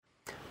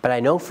But I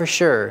know for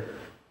sure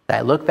that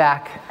I look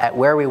back at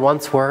where we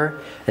once were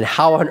and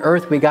how on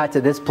earth we got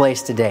to this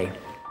place today.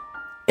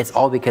 It's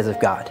all because of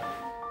God.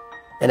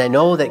 And I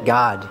know that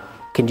God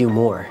can do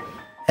more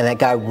and that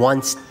God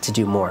wants to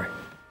do more.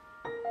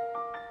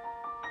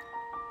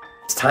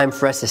 It's time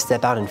for us to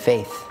step out in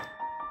faith.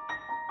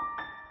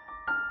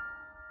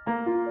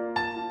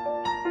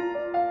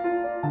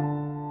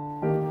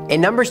 In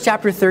Numbers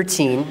chapter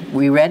 13,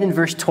 we read in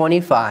verse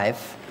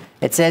 25,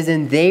 it says,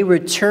 "And they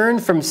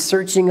returned from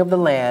searching of the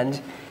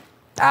land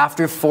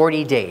after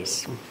 40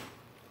 days.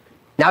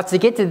 Now, to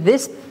get to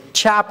this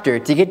chapter,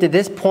 to get to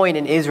this point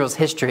in Israel's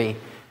history,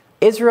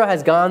 Israel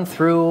has gone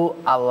through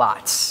a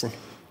lot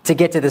to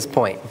get to this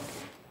point.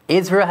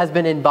 Israel has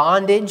been in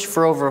bondage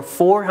for over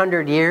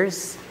 400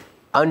 years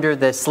under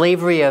the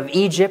slavery of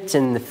Egypt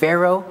and the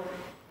Pharaoh.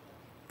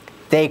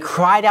 They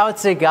cried out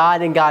to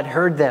God, and God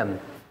heard them.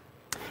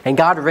 And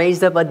God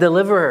raised up a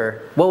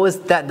deliverer. What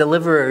was that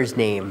deliverer's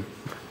name?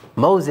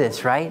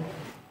 Moses, right?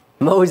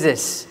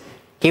 Moses.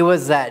 He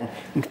was that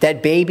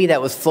baby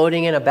that was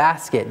floating in a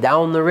basket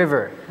down the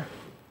river,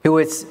 who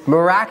was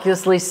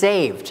miraculously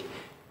saved.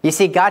 You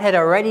see, God had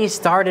already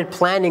started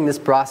planning this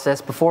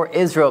process before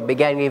Israel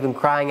began even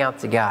crying out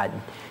to God.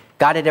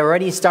 God had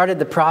already started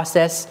the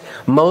process.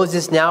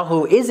 Moses now,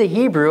 who is a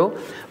Hebrew,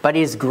 but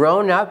he's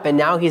grown up, and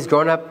now he's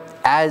grown up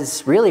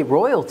as really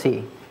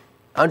royalty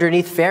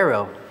underneath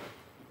Pharaoh.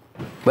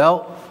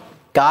 Well,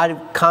 God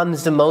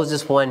comes to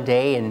Moses one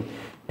day, and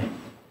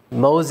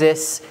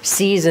Moses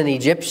sees an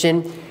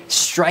Egyptian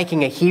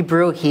striking a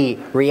Hebrew. He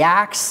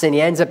reacts, and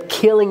he ends up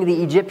killing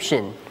the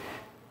Egyptian,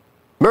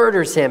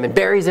 murders him, and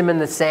buries him in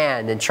the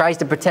sand, and tries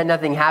to pretend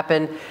nothing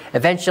happened.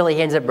 Eventually,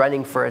 he ends up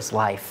running for his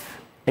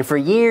life. And for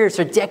years,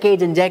 for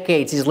decades and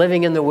decades, he's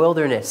living in the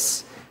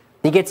wilderness.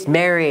 He gets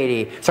married.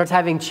 He starts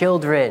having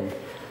children.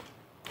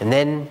 And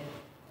then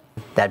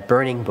that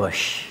burning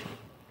bush,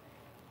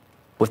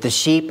 with the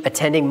sheep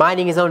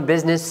minding his own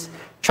business,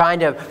 trying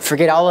to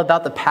forget all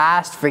about the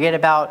past, forget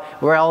about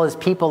where all his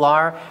people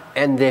are,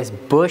 and this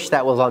bush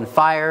that was on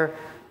fire,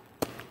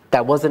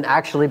 that wasn't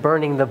actually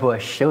burning the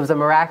bush. It was a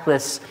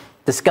miraculous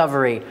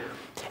discovery.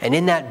 And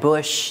in that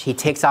bush, he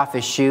takes off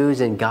his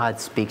shoes, and God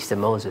speaks to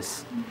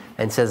Moses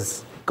and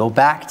says, "Go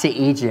back to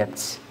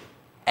Egypt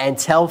and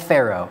tell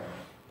Pharaoh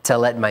to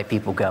let my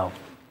people go."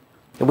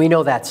 And we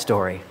know that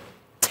story.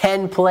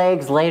 10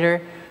 plagues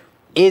later,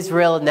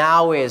 Israel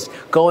now is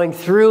going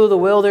through the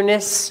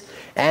wilderness,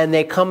 and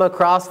they come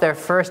across their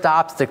first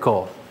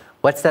obstacle.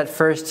 What's that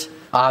first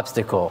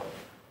obstacle?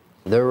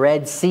 The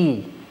Red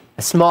Sea,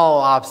 a small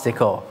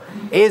obstacle.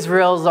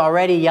 Israel's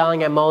already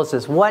yelling at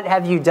Moses, "What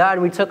have you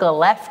done? We took a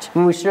left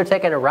when we should have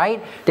taken a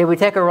right. Did we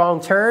take a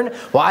wrong turn?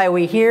 Why are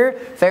we here?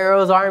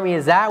 Pharaoh's army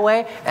is that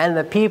way." And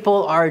the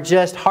people are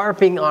just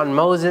harping on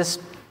Moses.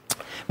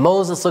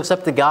 Moses looks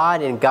up to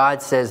God, and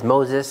God says,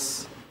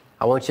 "Moses,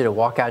 I want you to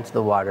walk out into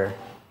the water.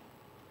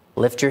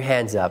 Lift your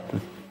hands up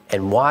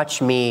and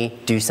watch me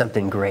do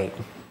something great."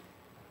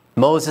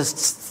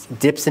 Moses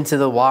dips into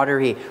the water.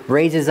 He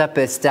raises up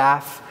his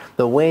staff.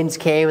 The winds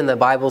came, and the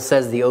Bible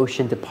says the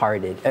ocean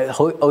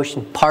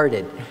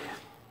parted.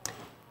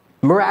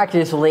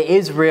 Miraculously,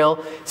 Israel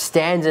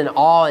stands in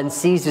awe and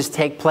sees this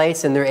take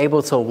place, and they're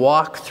able to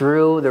walk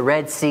through the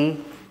Red Sea.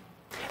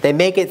 They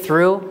make it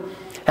through.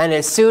 And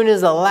as soon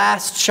as the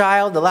last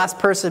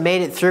person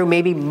made it through,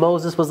 maybe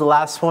Moses was the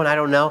last one, I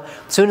don't know.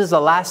 As soon as the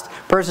last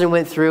person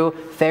went through,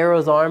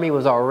 Pharaoh's army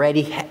was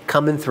already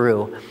coming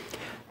through.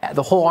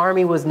 The whole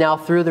army was now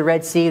through the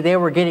Red Sea. They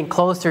were getting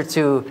closer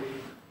to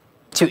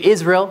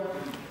Israel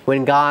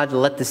when God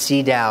let the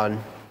sea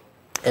down,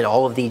 and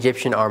all of the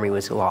Egyptian army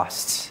was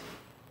lost.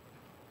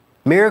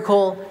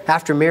 Miracle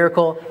after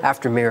miracle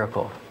after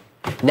miracle.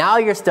 Now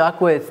you're stuck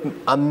with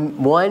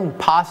one,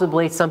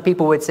 possibly some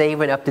people would say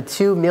even up to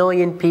 2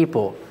 million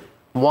people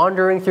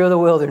wandering through the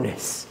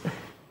wilderness.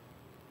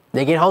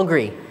 They get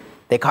hungry.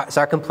 They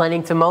start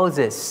complaining to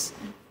Moses.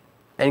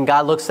 And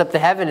God looks up to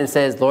heaven and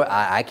says, "Lord,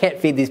 I can't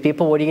feed these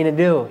people. What are you going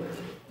to do?"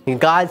 And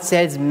God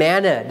sends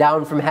manna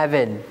down from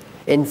heaven.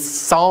 In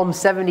Psalm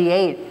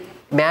 78,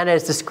 manna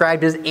is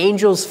described as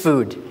angels'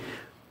 food.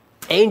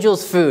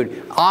 Angels'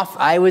 food.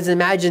 I would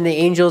imagine the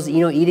angels,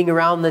 eating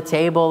around the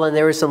table, and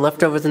there were some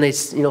leftovers, and they,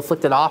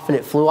 flicked it off, and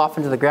it flew off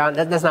into the ground.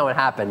 That's not what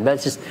happened.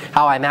 That's just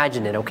how I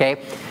imagine it, okay?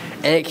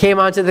 And it came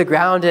onto the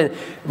ground, and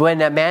when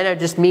manna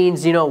just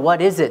means,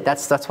 what is it?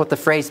 That's what the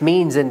phrase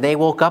means. And they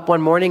woke up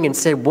one morning and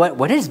said,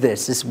 what is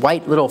this? This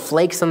white little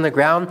flakes on the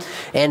ground.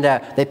 And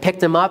they picked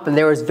them up, and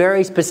there was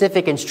very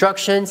specific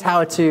instructions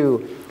how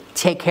to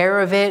take care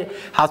of it,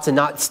 how to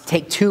not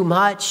take too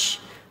much.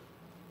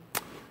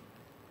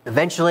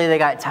 Eventually, they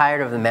got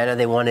tired of the manna.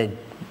 They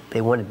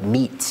wanted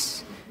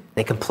meat.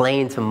 They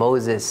complained to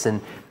Moses, and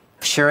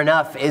sure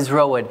enough,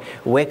 Israel would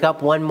wake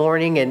up one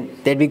morning, and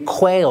there'd be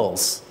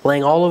quails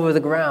laying all over the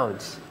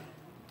ground.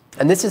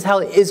 And this is how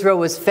Israel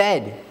was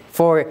fed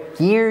for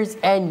years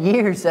and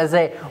years as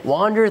they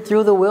wandered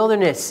through the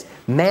wilderness.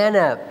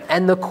 Manna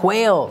and the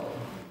quail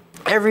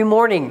every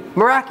morning.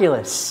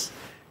 Miraculous.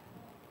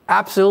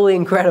 Absolutely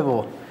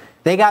incredible.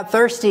 They got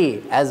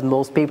thirsty, as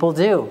most people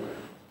do.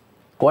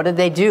 What did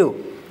they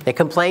do? They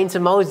complained to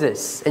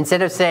Moses.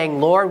 Instead of saying,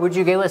 Lord, would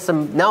you give us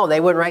some? No, they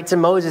went right to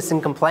Moses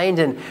and complained.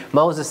 And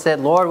Moses said,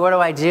 Lord, what do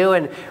I do?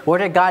 And where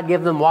did God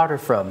give them water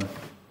from?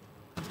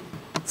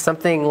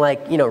 Something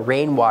like,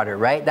 rainwater,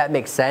 right? That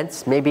makes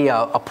sense. Maybe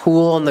a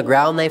pool on the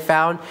ground they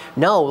found.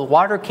 No, the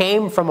water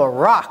came from a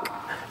rock.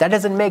 That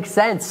doesn't make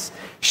sense.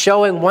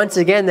 Showing once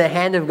again the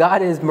hand of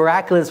God in his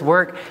miraculous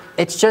work.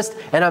 It's just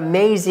an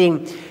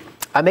amazing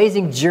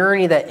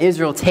journey that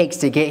Israel takes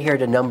to get here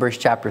to Numbers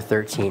chapter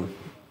 13.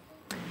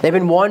 They've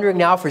been wandering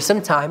now for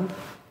some time,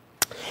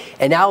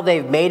 and now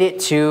they've made it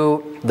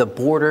to the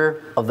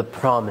border of the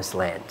promised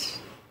land.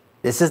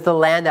 This is the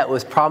land that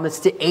was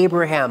promised to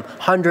Abraham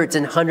hundreds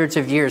and hundreds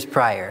of years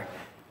prior.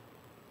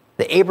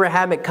 The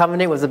Abrahamic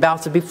covenant was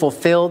about to be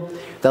fulfilled.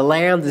 The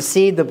land, the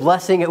seed, the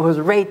blessing, it was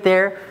right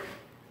there.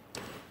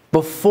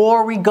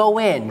 Before we go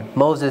in,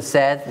 Moses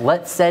said,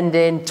 let's send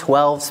in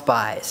 12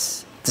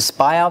 spies to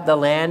spy out the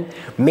land,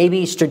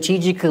 maybe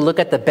strategically look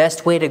at the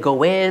best way to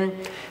go in.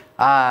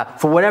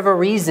 For whatever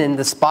reason,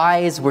 the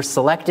spies were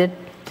selected.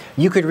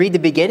 You could read the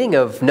beginning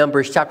of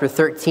Numbers chapter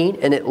 13,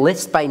 and it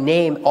lists by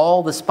name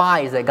all the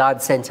spies that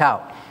God sent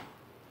out.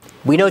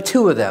 We know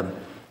 2 of them,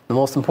 the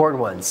most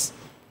important ones,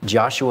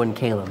 Joshua and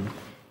Caleb.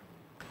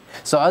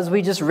 So as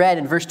we just read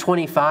in verse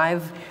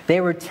 25,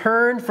 they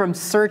returned from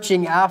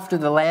searching after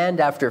the land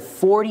after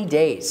 40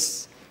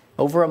 days.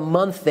 Over a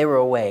month they were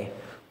away.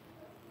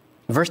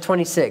 Verse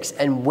 26,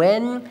 and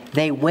when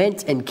they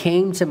went and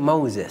came to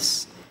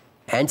Moses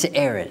and to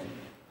Aaron,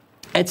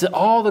 and to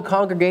all the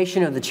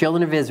congregation of the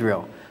children of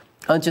Israel,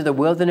 unto the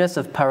wilderness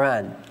of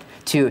Paran,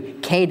 to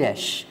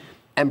Kadesh,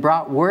 and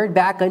brought word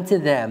back unto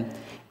them,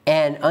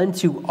 and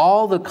unto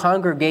all the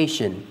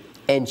congregation,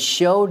 and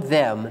showed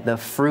them the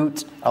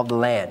fruit of the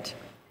land.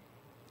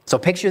 So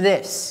picture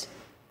this.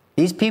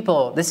 These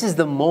people, this is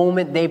the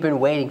moment they've been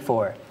waiting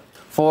for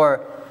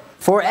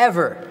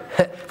forever.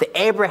 The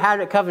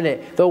Abrahamic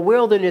covenant, the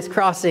wilderness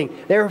crossing,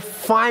 they're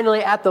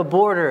finally at the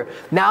border.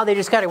 Now they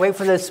just got to wait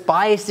for the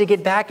spies to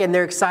get back, and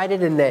they're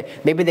excited, and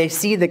maybe they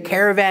see the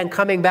caravan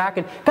coming back,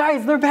 and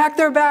guys, they're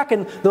back,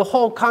 and the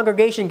whole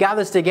congregation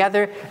gathers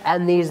together,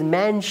 and these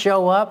men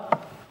show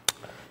up.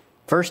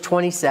 Verse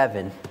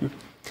 27,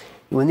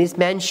 when these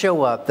men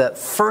show up, the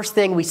first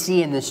thing we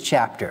see in this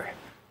chapter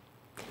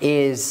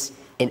is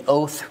an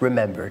oath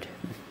remembered.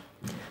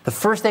 The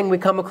first thing we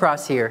come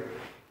across here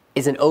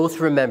is an oath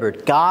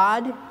remembered.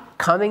 God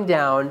coming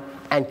down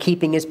and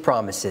keeping his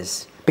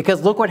promises.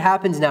 Because look what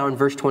happens now in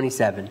verse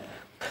 27.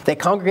 The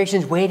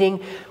congregation's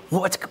waiting.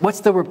 What's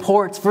the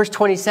reports? Verse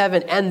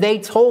 27, and they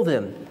told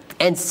him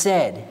and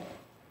said,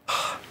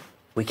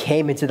 we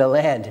came into the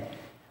land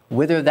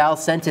whither thou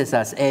sentest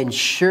us, and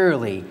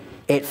surely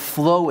it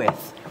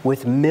floweth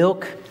with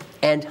milk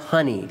and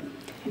honey,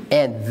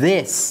 and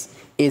this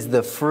is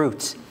the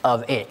fruit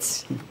of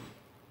it.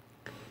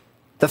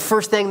 The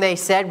first thing they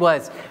said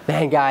was,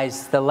 man,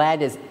 guys, the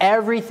land is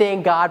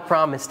everything God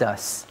promised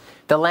us.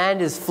 The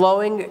land is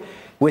flowing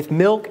with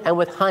milk and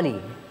with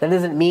honey. That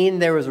doesn't mean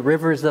there was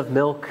rivers of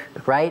milk,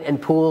 right,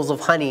 and pools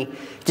of honey.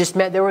 It just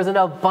meant there was an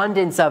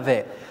abundance of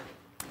it.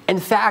 In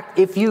fact,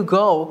 if you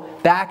go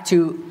back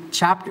to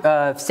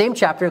same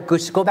chapter,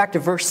 just go back to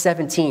verse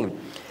 17.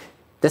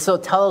 This will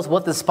tell us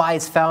what the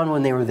spies found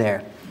when they were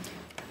there.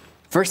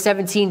 Verse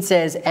 17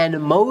 says,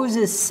 and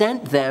Moses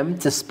sent them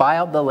to spy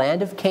out the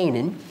land of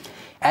Canaan,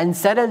 and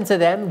said unto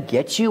them,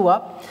 get you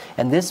up,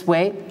 and this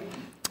way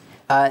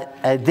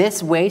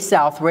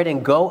southward,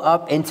 and go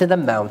up into the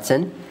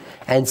mountain,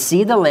 and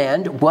see the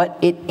land, what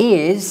it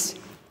is,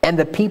 and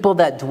the people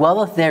that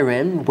dwelleth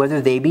therein,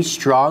 whether they be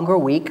strong or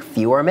weak,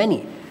 few or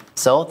many.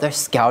 So they're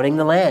scouting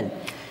the land.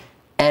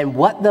 And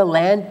what the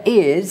land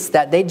is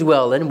that they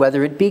dwell in,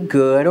 whether it be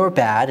good or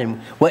bad, and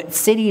what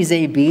cities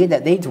they be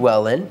that they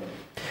dwell in,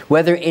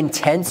 whether in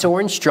tents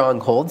or in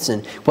strongholds,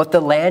 and what the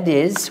land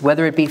is,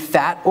 whether it be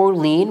fat or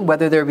lean,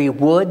 whether there be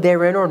wood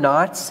therein or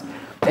not,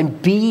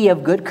 and be ye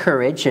of good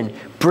courage, and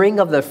bring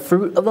of the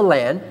fruit of the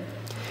land.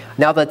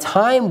 Now the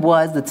time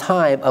was the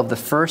time of the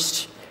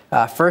first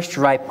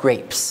ripe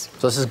grapes.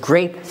 So this is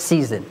grape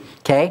season,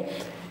 okay?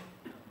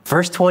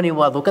 Verse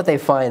 21, look what they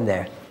find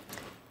there.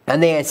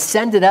 And they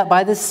ascended up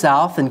by the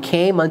south, and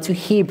came unto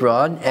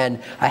Hebron,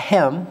 and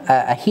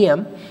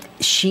Ahiam,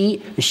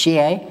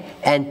 Shea,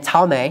 and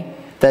Talmai.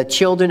 The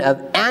children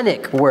of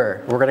Anak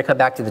were. We're going to come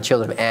back to the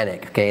children of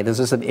Anak. Okay, those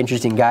are some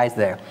interesting guys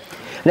there.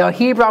 Now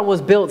Hebron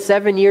was built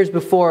 7 years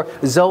before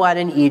Zoan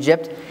in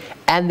Egypt,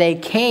 and they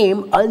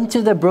came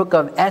unto the brook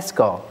of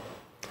Eshcol,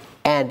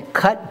 and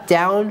cut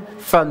down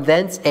from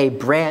thence a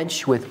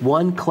branch with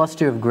one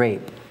cluster of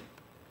grape.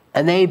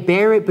 And they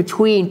bare it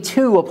between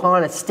two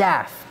upon a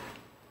staff.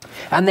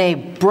 And they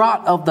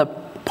brought of the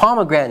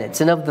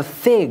pomegranates and of the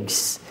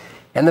figs,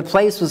 and the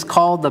place was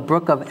called the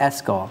brook of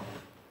Eshcol,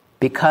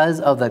 because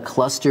of the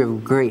cluster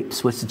of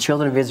grapes which the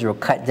children of Israel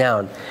cut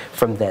down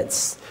from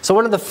thence. So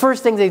one of the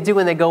first things they do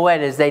when they go in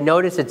is they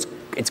notice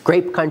it's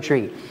grape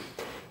country.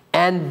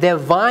 And the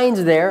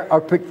vines there,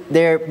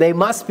 they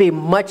must be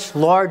much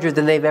larger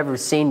than they've ever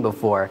seen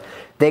before.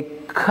 They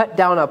cut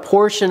down a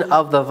portion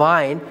of the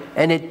vine,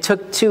 and it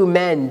took 2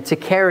 men to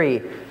carry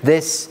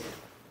this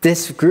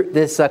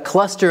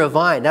cluster of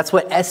vine. That's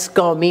what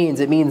eskal means.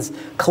 It means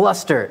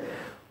cluster.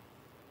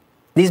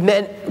 These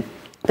men,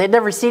 they'd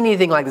never seen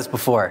anything like this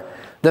before.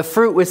 The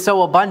fruit was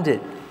so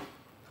abundant.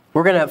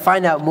 We're going to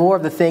find out more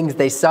of the things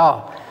they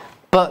saw.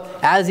 But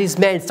as these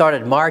men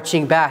started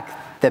marching back,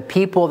 the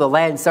people of the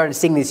land started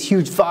seeing these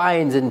huge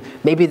vines, and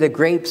maybe the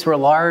grapes were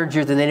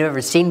larger than they'd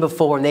ever seen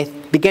before. And they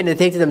began to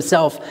think to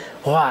themselves,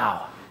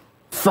 wow,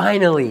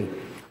 finally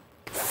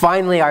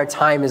our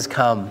time has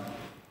come.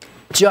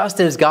 Just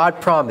as God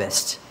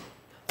promised,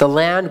 the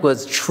land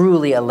was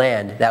truly a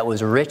land that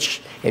was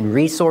rich in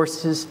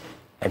resources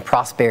and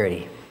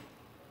prosperity.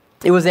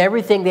 It was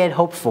everything they had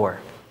hoped for.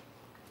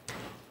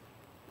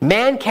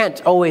 Man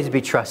can't always be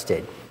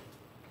trusted,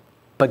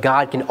 but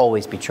God can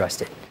always be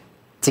trusted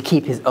to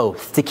keep his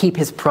oath, to keep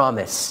his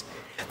promise.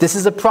 This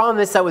is a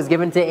promise that was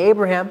given to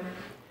Abraham,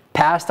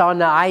 passed on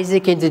to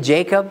Isaac and to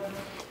Jacob,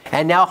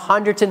 and now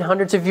hundreds and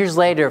hundreds of years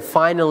later,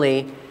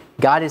 finally,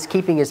 God is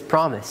keeping his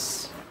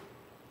promise.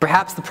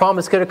 Perhaps the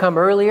promise could have come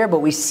earlier, but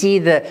we see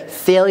the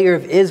failure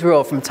of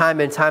Israel from time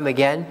and time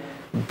again.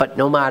 But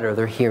no matter,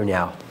 they're here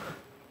now.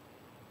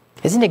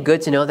 Isn't it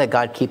good to know that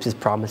God keeps his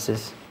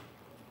promises?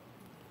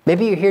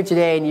 Maybe you're here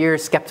today and you're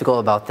skeptical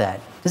about that.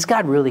 Does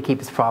God really keep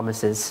his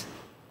promises?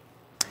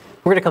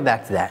 We're going to come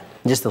back to that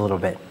in just a little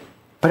bit.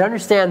 But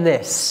understand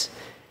this,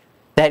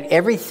 that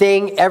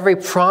every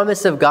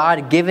promise of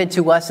God given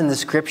to us in the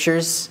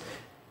scriptures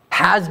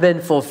has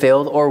been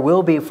fulfilled or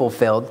will be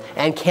fulfilled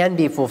and can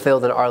be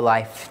fulfilled in our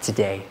life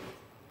today.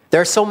 There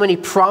are so many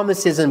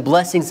promises and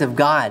blessings of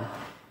God.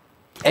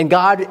 And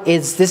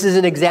this is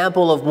an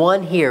example of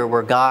one here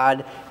where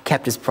God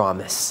kept his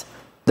promise.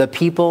 The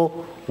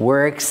people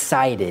were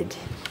excited.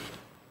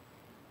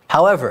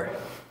 However,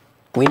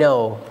 we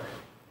know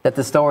that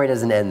the story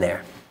doesn't end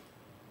there.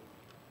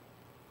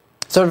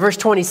 So in verse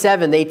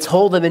 27, they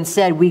told them and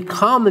said, we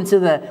came into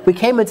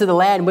the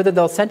land whither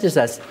thou sentest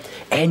us,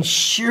 and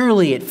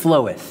surely it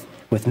floweth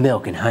with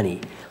milk and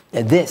honey,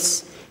 and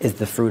this is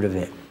the fruit of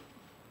it.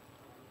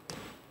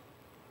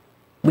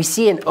 We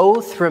see an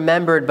oath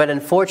remembered, but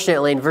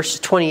unfortunately in verse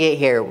 28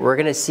 here, we're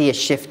going to see a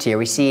shift here.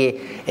 We see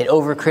an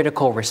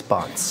overcritical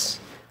response.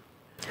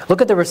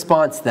 Look at the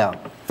response though.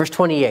 Verse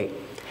 28.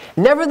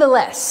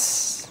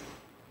 Nevertheless,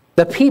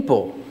 the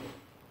people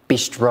be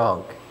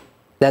strong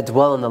that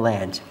dwell in the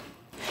land,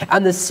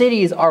 and the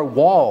cities are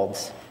walled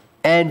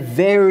and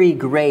very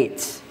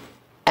great.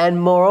 And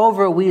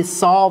moreover, we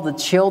saw the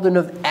children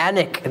of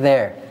Anak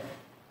there.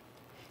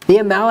 The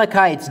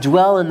Amalekites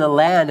dwell in the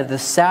land of the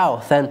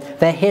south, and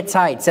the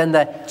Hittites and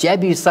the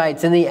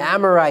Jebusites and the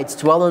Amorites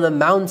dwell in the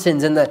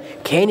mountains, and the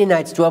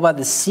Canaanites dwell by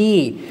the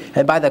sea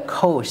and by the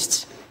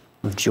coast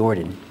of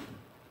Jordan.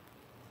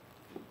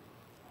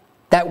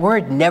 That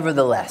word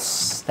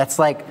nevertheless, that's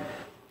like,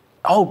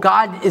 oh,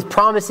 God is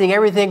promising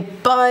everything,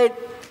 but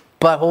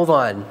hold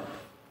on.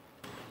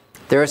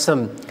 There are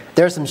some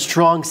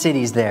strong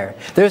cities there.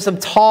 There are some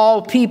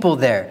tall people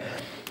there.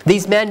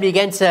 These men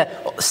began to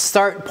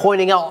start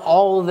pointing out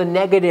all of the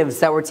negatives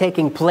that were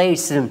taking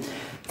place. And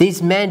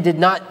these men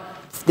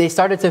they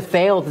started to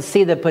fail to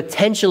see the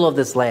potential of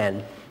this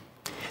land.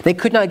 They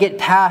could not get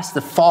past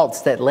the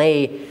faults that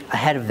lay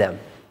ahead of them.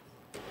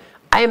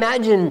 I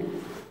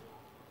imagine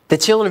the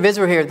children of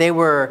Israel here, they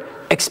were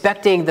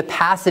expecting the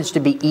passage to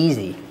be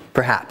easy,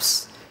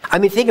 perhaps. I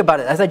mean, think about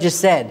it. As I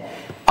just said,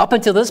 up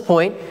until this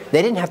point,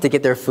 they didn't have to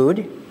get their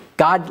food.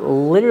 God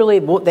literally,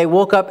 they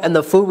woke up and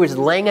the food was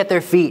laying at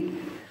their feet.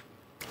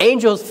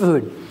 Angels'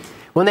 food.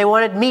 When they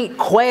wanted meat,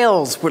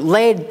 quails were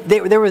laid, they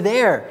were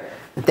there.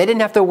 They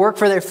didn't have to work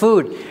for their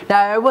food.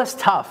 Now, it was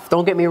tough,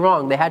 don't get me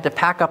wrong. They had to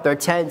pack up their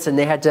tents and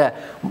they had to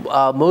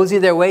mosey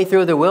their way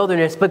through the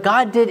wilderness, but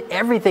God did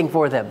everything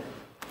for them.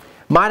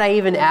 Might I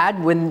even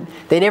add, when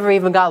they never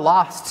even got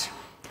lost.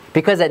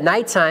 Because at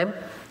nighttime,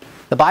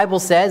 the Bible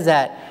says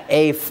that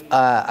a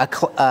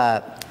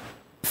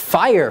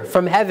fire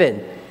from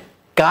heaven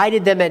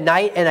guided them at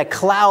night, and a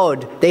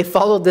cloud, they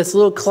followed this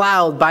little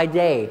cloud by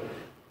day.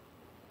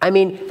 I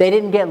mean, they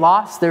didn't get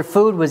lost. Their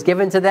food was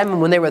given to them.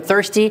 And when they were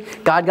thirsty,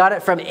 God got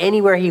it from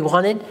anywhere he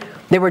wanted.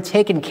 They were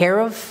taken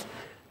care of.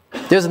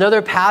 There's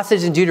another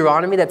passage in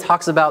Deuteronomy that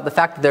talks about the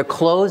fact that their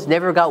clothes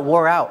never got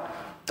wore out.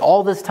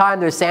 All this time,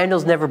 their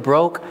sandals never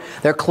broke.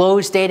 Their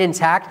clothes stayed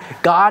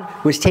intact. God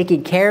was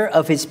taking care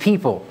of his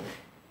people.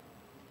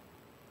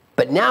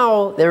 But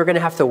now they were going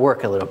to have to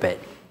work a little bit.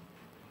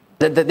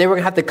 They were going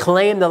to have to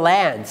claim the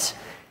lands.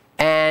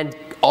 And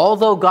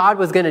although God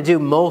was going to do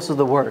most of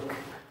the work,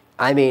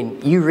 I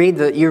mean, you read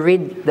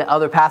the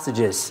other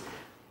passages.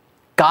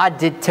 God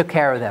took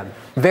care of them.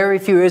 Very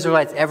few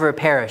Israelites ever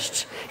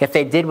perished if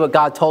they did what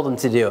God told them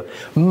to do.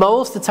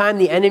 Most of the time,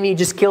 the enemy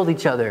just killed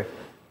each other.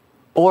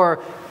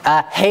 Or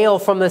hail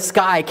from the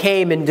sky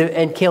came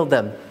and killed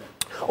them.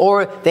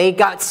 Or they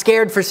got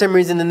scared for some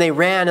reason and they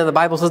ran, and the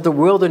Bible says the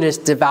wilderness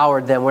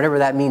devoured them, whatever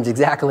that means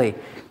exactly.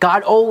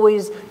 God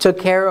always took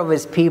care of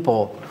his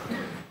people.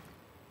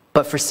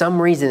 But for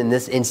some reason in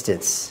this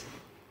instance,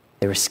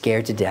 they were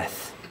scared to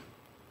death.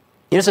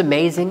 You know, it's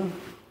amazing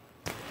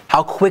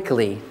how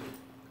quickly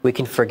we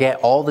can forget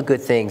all the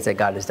good things that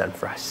God has done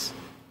for us.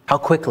 How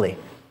quickly.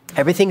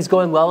 Everything's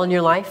going well in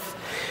your life,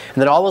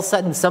 and then all of a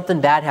sudden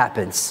something bad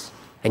happens,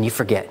 and you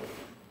forget.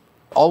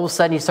 All of a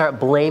sudden you start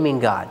blaming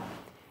God.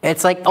 And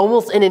it's like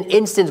almost in an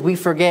instant we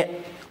forget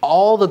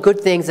all the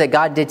good things that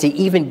God did to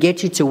even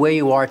get you to where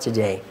you are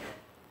today.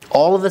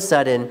 All of a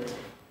sudden,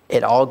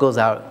 it all goes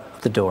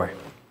out the door.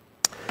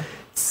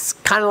 It's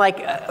kind of like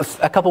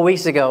a couple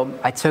weeks ago,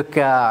 I took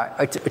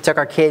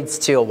our kids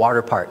to a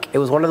water park. It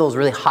was one of those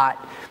really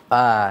hot,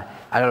 I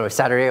don't know,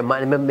 Saturday or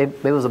Monday, maybe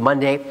it was a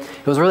Monday.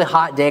 It was a really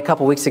hot day a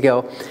couple weeks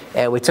ago,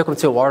 and we took them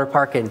to a water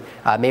park in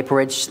Maple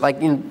Ridge, like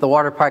the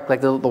water park,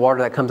 like the water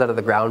that comes out of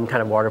the ground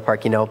kind of water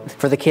park,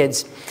 for the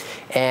kids.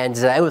 And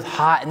it was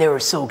hot, and they were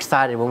so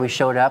excited when we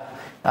showed up.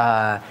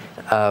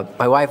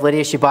 My wife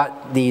Lydia, she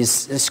bought these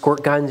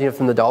squirt guns,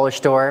 from the dollar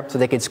store, so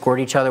they could squirt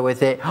each other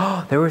with it.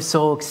 Oh, they were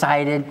so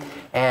excited,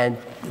 and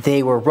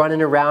they were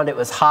running around. It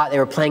was hot. They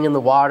were playing in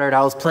the water, and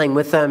I was playing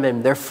with them.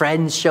 And their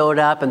friends showed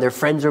up, and their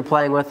friends were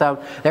playing with them.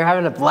 They were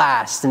having a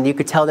blast, and you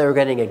could tell they were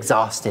getting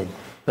exhausted.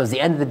 It was the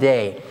end of the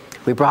day.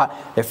 We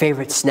brought their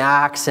favorite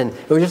snacks, and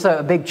it was just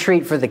a big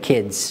treat for the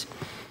kids.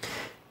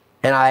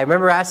 And I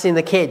remember asking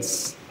the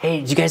kids, "Hey,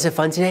 did you guys have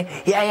fun today?"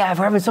 Yeah,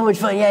 we're having so much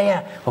fun.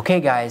 Yeah. Okay,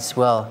 guys,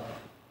 well,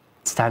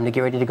 it's time to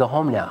get ready to go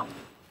home now.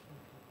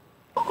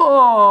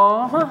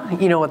 Oh,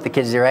 you know what the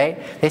kids do,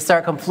 right? They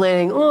start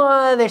complaining.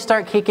 Oh, they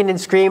start kicking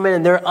and screaming,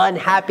 and they're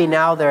unhappy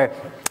now. They're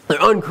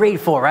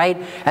ungrateful, right?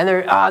 And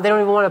they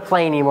don't even want to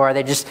play anymore.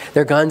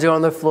 Their guns are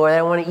on the floor. They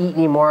don't want to eat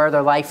anymore.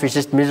 Their life is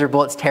just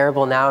miserable. It's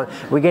terrible now.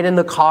 We get in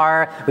the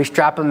car. We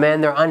strap them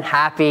in. They're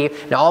unhappy.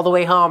 And all the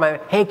way home,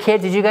 "Hey,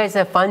 kids, did you guys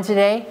have fun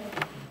today?"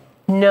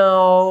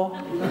 "No."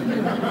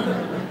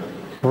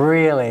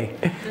 "Really?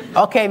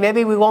 Okay,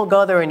 maybe we won't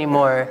go there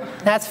anymore."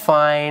 "That's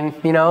fine."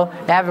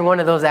 Having one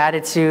of those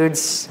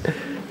attitudes.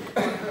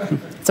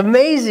 It's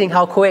amazing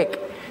how quick.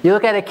 You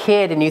look at a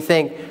kid and you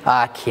think,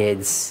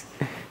 kids.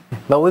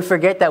 But we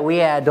forget that we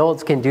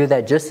adults can do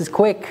that just as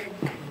quick.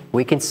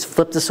 We can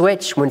flip the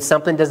switch when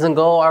something doesn't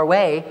go our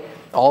way.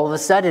 All of a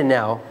sudden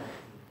now,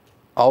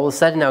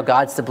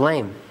 God's to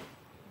blame.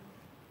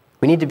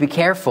 We need to be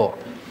careful.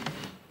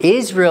 The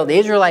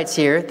Israelites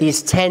here,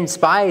 these 10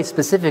 spies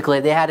specifically,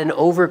 they had an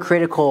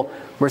overcritical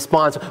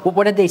response.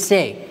 What did they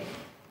say?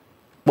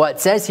 Well, it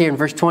says here in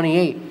verse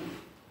 28,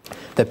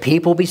 "The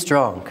people be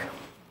strong."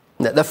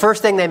 The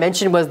first thing they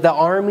mentioned was the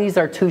armies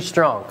are too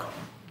strong.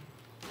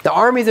 The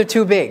armies are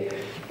too big.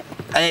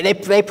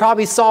 They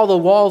probably saw the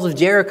walls of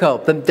Jericho,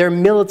 their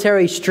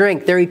military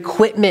strength, their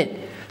equipment.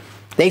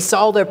 They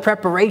saw their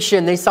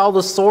preparation. They saw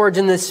the swords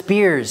and the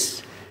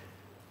spears.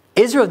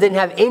 Israel didn't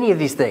have any of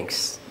these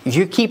things. If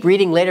you keep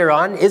reading later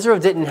on, Israel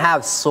didn't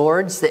have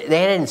swords. They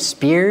hadn't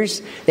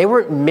spears. They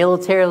weren't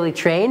militarily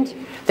trained.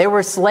 They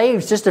were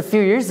slaves just a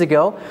few years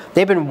ago.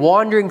 They've been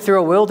wandering through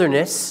a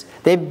wilderness.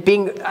 They're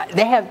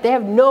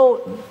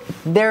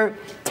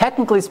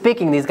technically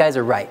speaking, these guys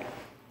are right.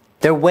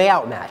 They're way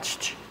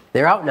outmatched.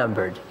 They're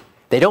outnumbered.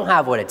 They don't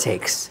have what it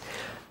takes.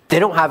 They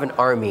don't have an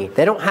army.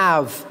 They don't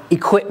have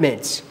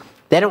equipment.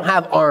 They don't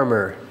have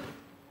armor.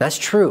 That's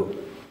true.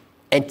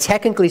 And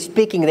technically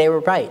speaking, they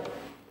were right.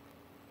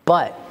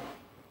 But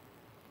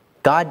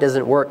God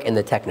doesn't work in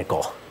the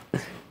technical.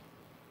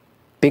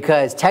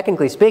 Because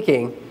technically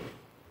speaking,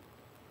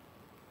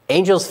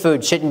 angels'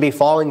 food shouldn't be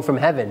falling from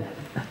heaven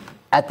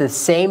at the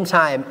same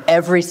time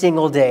every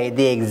single day,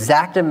 the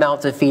exact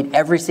amount to feed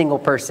every single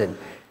person.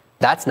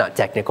 That's not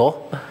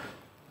technical.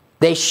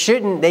 They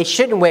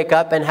shouldn't wake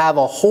up and have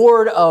a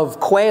horde of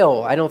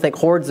quail. I don't think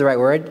horde's the right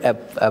word.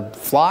 A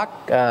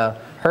flock,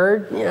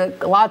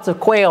 herd, lots of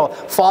quail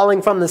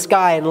falling from the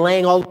sky and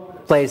laying all over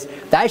the place.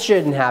 That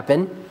shouldn't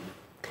happen,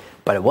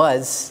 but it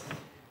was.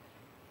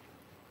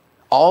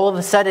 All of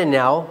a sudden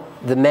now,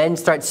 the men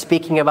start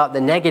speaking about the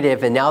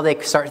negative, and now they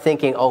start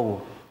thinking,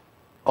 oh,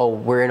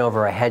 we're in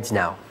over our heads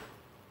now.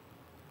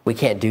 We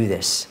can't do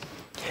this.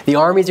 The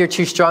armies are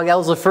too strong. That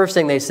was the first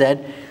thing they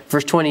said.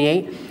 Verse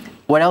 28.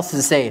 What else does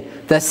it say?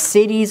 The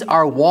cities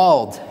are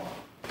walled.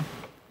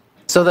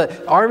 So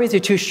the armies are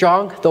too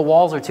strong. The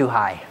walls are too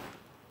high.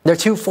 They're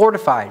too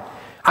fortified.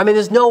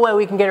 There's no way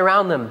we can get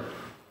around them.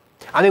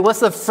 What's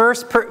the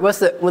first,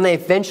 when they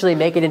eventually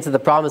make it into the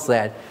promised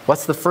land,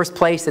 what's the first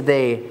place that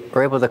they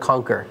were able to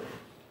conquer?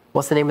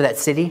 What's the name of that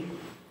city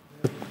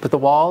with the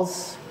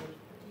walls?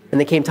 And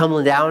they came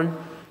tumbling down.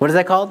 What is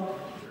that called?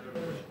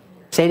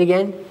 Say it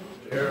again.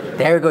 Jericho.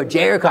 There we go.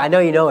 Jericho. I know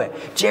you know it.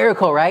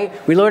 Jericho, right?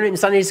 We learned it in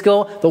Sunday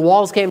school. The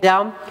walls came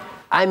down.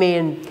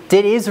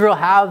 Did Israel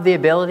have the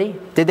ability?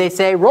 Did they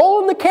say, roll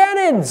in the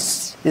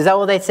cannons? Is that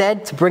what they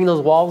said, to bring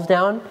those walls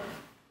down?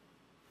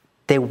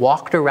 They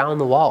walked around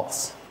the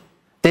walls.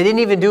 They didn't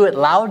even do it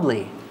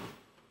loudly.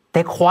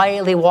 They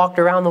quietly walked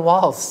around the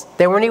walls.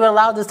 They weren't even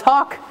allowed to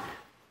talk.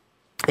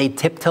 They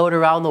tiptoed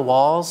around the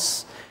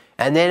walls,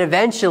 And then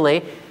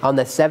eventually, on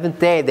the seventh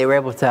day, they were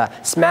able to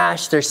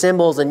smash their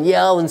cymbals and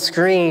yell and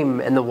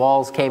scream, and the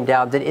walls came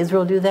down. Did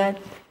Israel do that?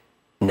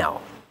 No.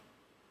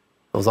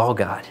 It was all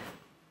God.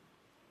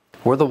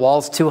 Were the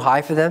walls too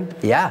high for them?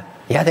 Yeah,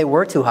 they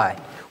were too high.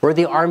 Were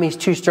the armies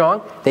too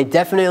strong? They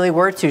definitely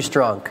were too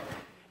strong.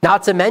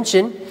 Not to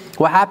mention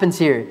what happens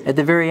here at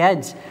the very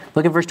end.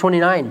 Look at verse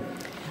 29.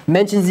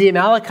 Mentions the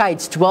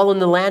Amalekites dwell in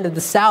the land of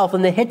the south,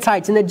 and the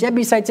Hittites and the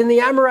Jebusites and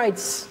the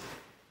Amorites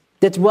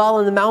that dwell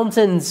in the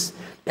mountains,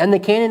 and the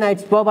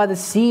Canaanites dwell by the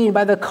sea and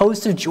by the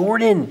coast of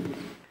Jordan.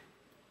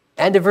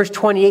 And verse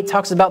 28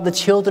 talks about the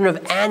children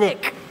of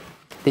Anak.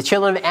 The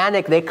children of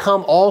Anak, they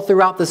come all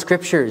throughout the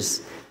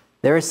scriptures.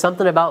 There is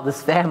something about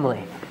this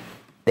family.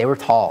 They were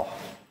tall.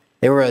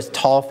 They were a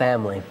tall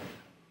family.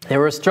 They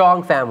were a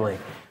strong family.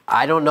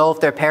 I don't know if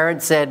their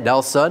parents said,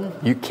 "No, son,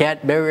 you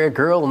can't marry a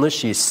girl unless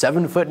she's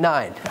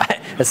 7'9".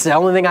 That's the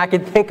only thing I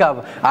can think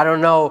of. I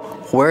don't know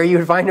where you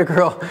would find a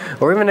girl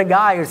or even a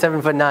guy who's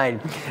 7'9".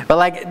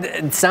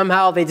 But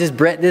somehow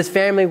this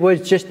family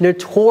was just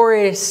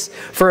notorious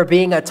for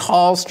being a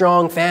tall,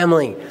 strong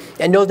family.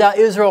 And no doubt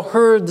Israel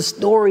heard the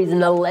stories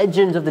and the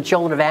legends of the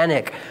children of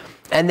Anak.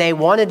 And they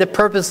wanted to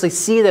purposely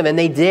see them, and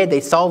they did. They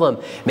saw them,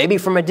 maybe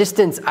from a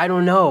distance, I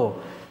don't know.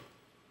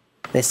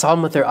 They saw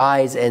them with their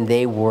eyes, and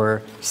they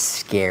were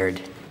scared.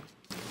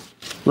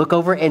 Look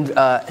over in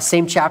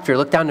same chapter.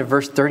 Look down to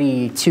verse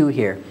 32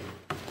 here.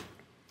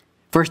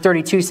 Verse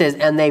 32 says,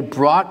 "And they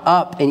brought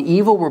up an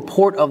evil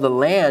report of the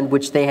land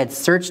which they had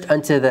searched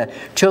unto the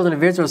children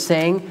of Israel,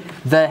 saying,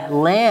 The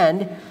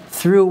land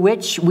through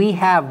which we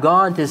have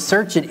gone to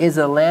search it is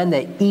a land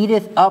that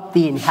eateth up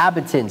the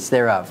inhabitants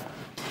thereof.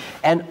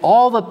 And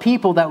all the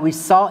people that we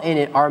saw in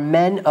it are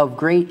men of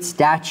great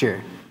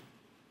stature."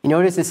 You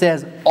notice it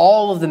says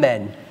all of the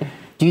men.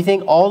 Do you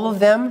think all of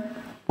them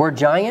were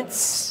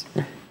giants?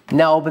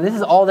 No, but this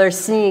is all they're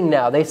seeing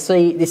now. They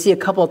see a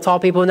couple of tall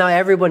people. Now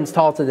everyone's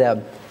tall to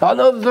them. Oh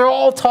no, they're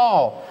all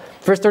tall.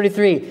 Verse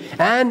 33.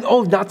 "And,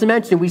 not to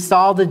mention, we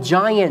saw the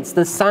giants,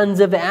 the sons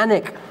of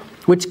Anak,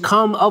 which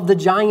come of the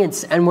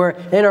giants, and were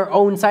in our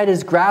own sight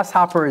as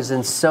grasshoppers,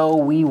 and so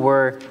we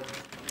were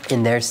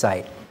in their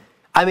sight."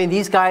 I mean,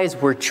 these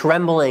guys were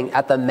trembling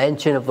at the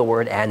mention of the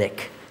word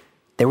Anak.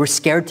 They were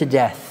scared to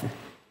death.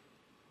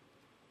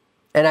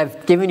 And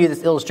I've given you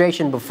this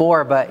illustration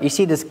before, but you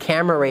see this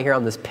camera right here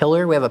on this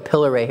pillar? We have a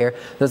pillar right here.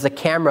 There's a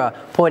camera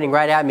pointing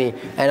right at me.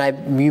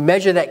 And you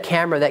measure that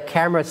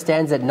camera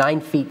stands at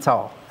 9 feet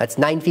tall. That's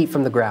 9 feet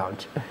from the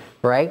ground,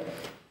 right?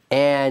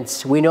 And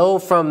we know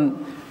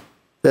from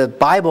the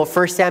Bible,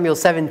 1 Samuel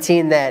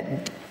 17,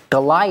 that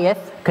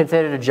Goliath,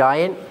 considered a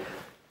giant,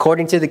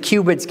 according to the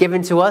cubits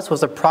given to us,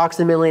 was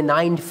approximately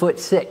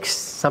 9'6",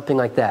 something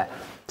like that.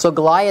 So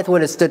Goliath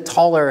would have stood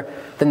taller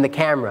than the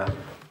camera.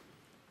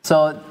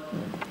 So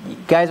you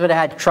guys would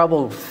have had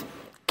trouble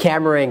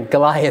cameraing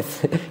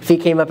Goliath if he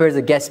came up here as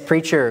a guest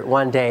preacher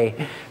one day.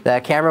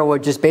 The camera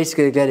would just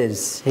basically get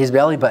his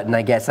belly button,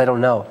 I guess. I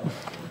don't know.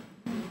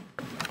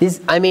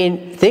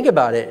 Think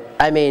about it.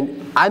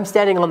 I'm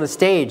standing on the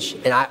stage,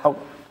 and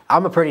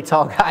I'm a pretty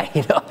tall guy,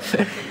 you know.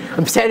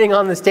 I'm standing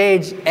on the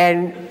stage,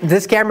 and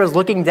this camera's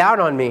looking down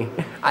on me.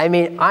 I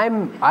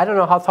don't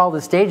know how tall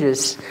the stage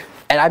is,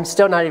 and I'm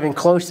still not even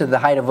close to the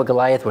height of what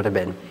Goliath would have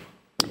been.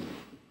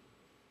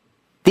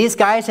 These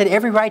guys had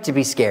every right to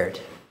be scared.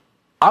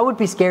 I would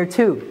be scared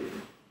too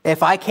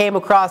if I came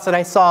across and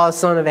I saw a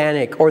son of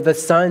Anak or the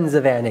sons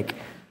of Anak.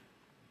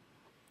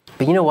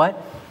 But you know what?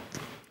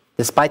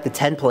 Despite the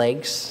 10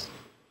 plagues,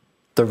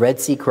 the Red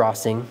Sea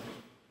crossing,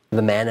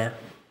 the manna,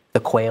 the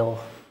quail,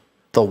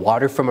 the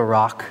water from a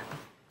rock,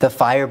 the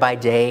fire by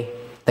day,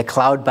 the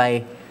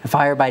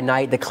fire by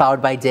night, the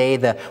cloud by day,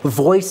 the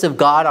voice of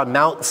God on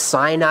Mount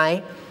Sinai,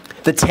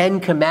 the 10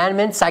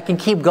 Commandments, I can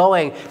keep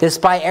going.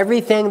 Despite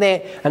everything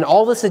and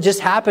all this had just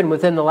happened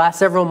within the last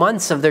several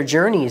months of their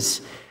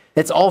journeys.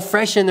 It's all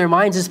fresh in their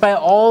minds. Despite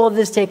all of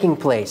this taking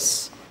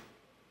place,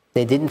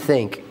 they didn't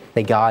think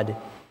that God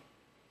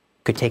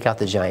could take out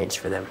the giants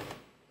for them.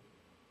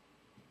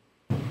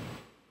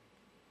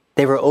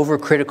 They were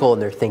overcritical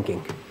in their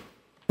thinking.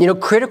 You know,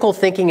 critical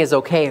thinking is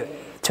okay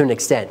to an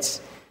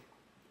extent.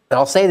 And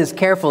I'll say this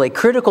carefully.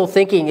 Critical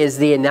thinking is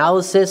the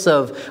analysis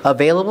of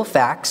available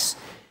facts,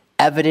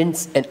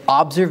 evidence, and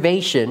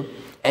observation,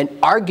 and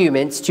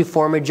arguments to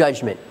form a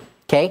judgment.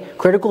 Okay?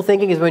 Critical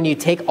thinking is when you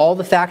take all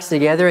the facts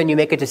together and you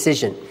make a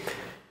decision.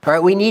 All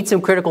right? We need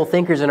some critical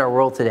thinkers in our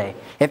world today.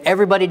 If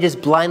everybody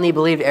just blindly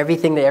believed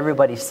everything that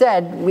everybody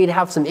said, we'd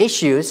have some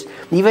issues.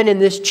 Even in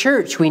this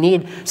church, we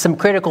need some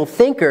critical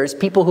thinkers,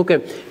 people who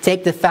can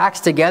take the facts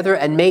together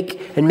and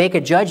make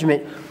a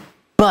judgment.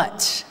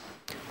 But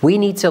we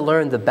need to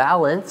learn the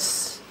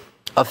balance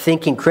of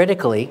thinking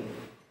critically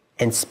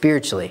and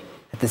spiritually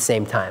at the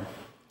same time.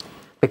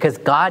 Because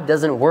God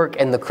doesn't work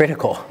in the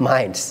critical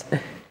minds.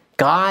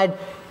 God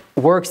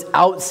works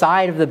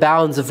outside of the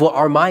bounds of what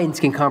our minds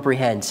can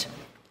comprehend.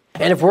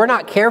 And if we're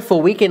not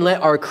careful, we can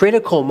let our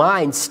critical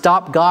minds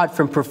stop God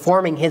from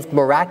performing his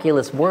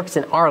miraculous works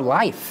in our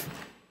life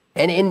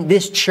and in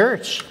this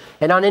church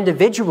and on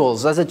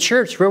individuals. As a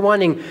church, we're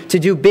wanting to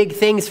do big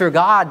things for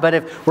God, but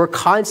if we're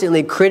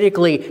constantly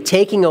critically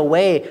taking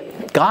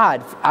away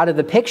God out of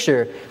the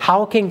picture,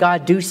 how can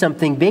God do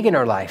something big in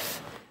our life?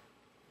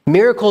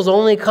 Miracles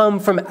only come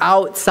from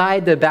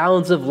outside the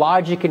bounds of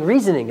logic and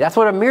reasoning. That's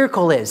what a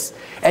miracle is.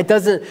 It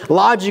doesn't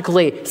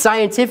logically,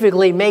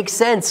 scientifically make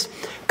sense.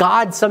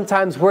 God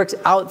sometimes works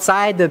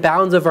outside the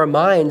bounds of our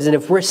minds, and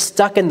if we're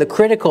stuck in the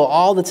critical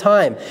all the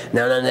time,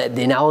 no,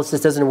 the analysis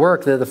doesn't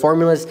work, the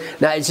formulas,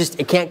 no,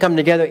 it can't come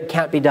together, it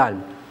can't be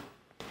done,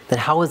 then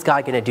how is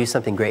God going to do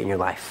something great in your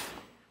life?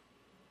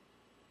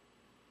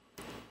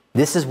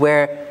 This is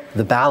where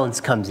the balance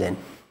comes in.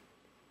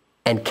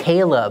 And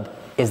Caleb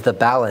is the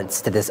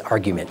balance to this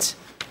argument.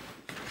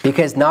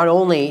 Because not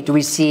only do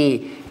we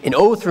see an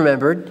oath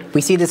remembered,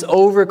 we see this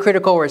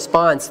overcritical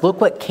response. Look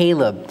what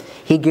Caleb,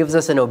 he gives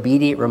us an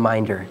obedient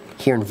reminder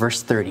here in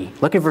verse 30.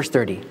 Look at verse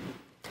 30.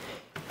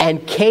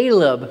 And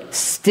Caleb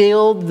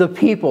stilled the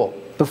people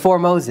before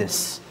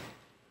Moses.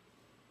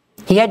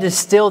 He had to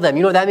still them.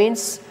 You know what that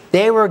means?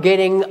 They were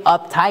getting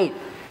uptight.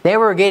 They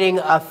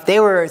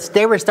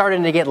were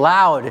starting to get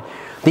loud.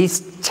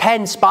 These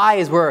 10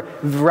 spies were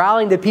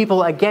rallying the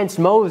people against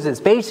Moses.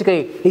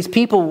 Basically, these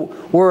people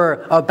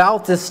were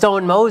about to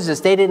stone Moses.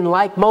 They didn't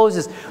like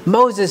Moses.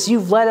 Moses,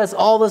 you've led us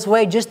all this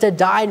way just to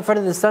die in front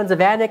of the sons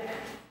of Anak.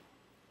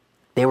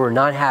 They were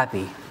not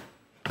happy.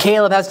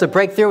 Caleb has to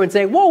break through and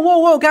say,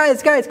 whoa,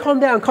 guys, calm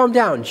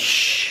down.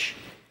 Shh.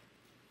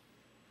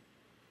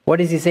 What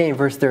does he say in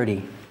verse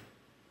 30?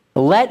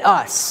 Let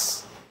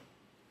us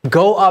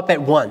go up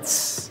at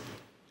once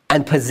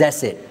and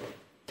possess it,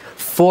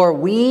 for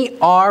we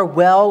are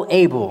well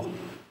able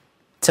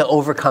to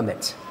overcome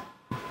it.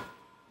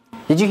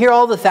 Did you hear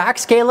all the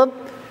facts, Caleb?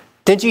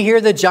 Didn't you hear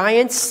the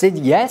giants?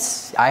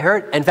 Yes, I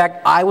heard. In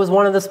fact, I was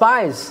one of the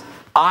spies.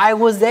 I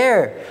was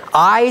there.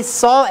 I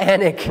saw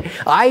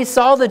Anak. I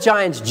saw the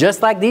giants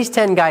just like these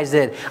 10 guys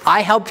did.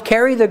 I helped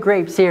carry the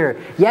grapes here.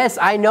 Yes,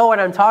 I know what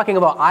I'm talking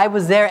about. I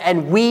was there,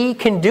 and we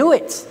can do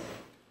it.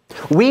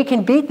 We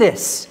can beat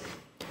this.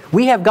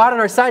 We have God on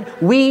our side.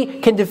 We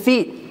can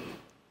defeat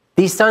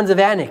these sons of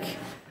Anak.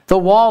 The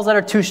walls that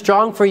are too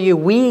strong for you,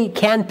 we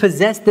can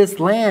possess this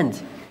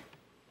land.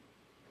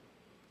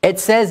 It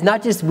says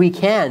not just we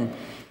can,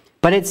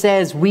 but it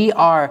says we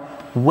are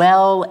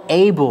well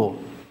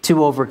able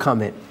to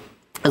overcome it.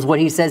 That's what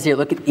he says here.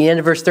 Look at the end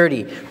of verse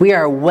 30. We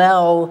are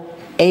well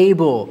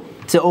able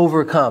to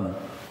overcome.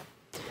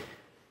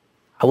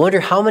 I wonder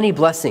how many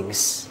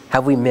blessings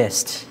have we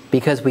missed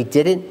because we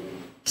didn't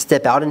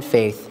step out in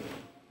faith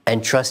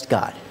and trust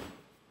God.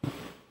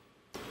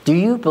 Do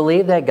you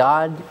believe that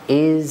God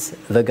is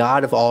the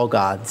God of all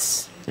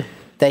gods?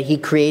 That he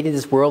created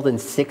this world in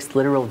 6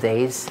 literal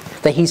days?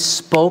 That he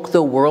spoke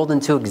the world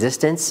into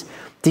existence?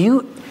 Do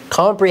you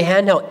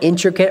comprehend how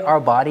intricate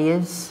our body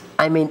is?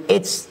 I mean,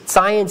 it's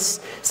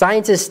science.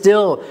 Scientists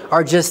still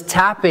are just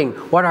tapping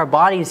what our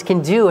bodies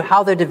can do,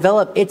 how they're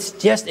developed. It's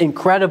just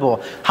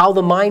incredible how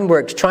the mind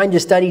works, trying to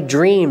study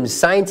dreams.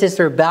 Scientists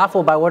are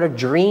baffled by what a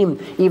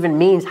dream even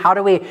means.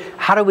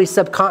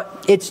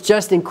 It's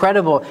just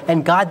incredible.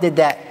 And God did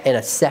that in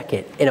a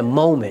second, in a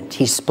moment.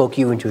 He spoke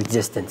you into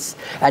existence.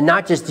 And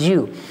not just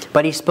you,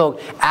 but he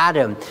spoke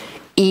Adam,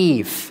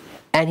 Eve,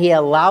 and he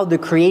allowed the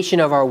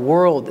creation of our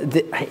world.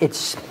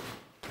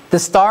 The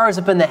stars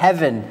up in the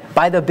heaven,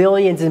 by the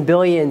billions and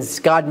billions,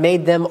 God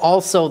made them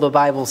also, the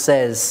Bible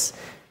says.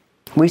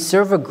 We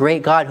serve a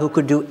great God who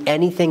could do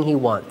anything he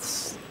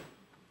wants.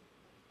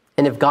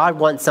 And if God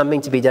wants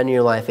something to be done in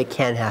your life, it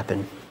can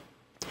happen.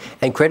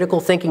 And critical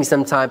thinking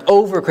sometimes,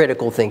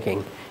 overcritical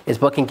thinking,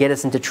 is what can get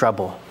us into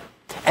trouble.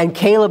 And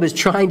Caleb is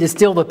trying to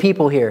still the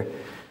people here.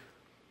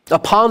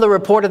 Upon the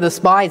report of the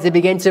spies, they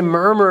began to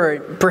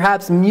murmur,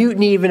 perhaps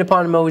mutiny even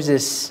upon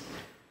Moses.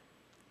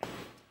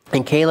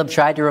 And Caleb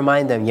tried to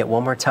remind them yet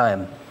one more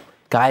time,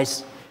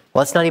 guys,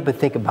 let's not even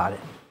think about it.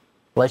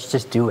 Let's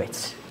just do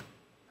it.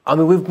 I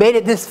mean, we've made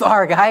it this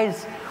far,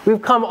 guys.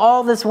 We've come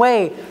all this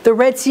way. The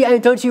Red Sea, I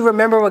mean, don't you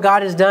remember what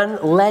God has done?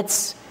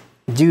 Let's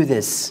do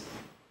this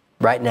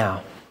right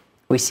now.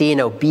 We see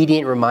an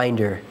obedient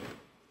reminder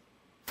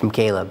from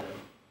Caleb.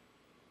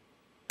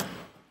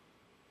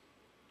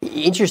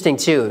 Interesting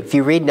too, if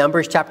you read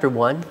Numbers chapter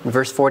 1,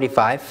 verse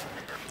 45,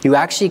 you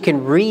actually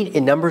can read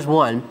in Numbers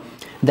 1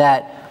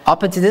 that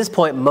up until this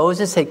point,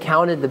 Moses had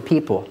counted the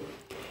people.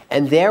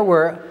 And there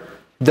were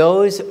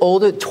those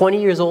older,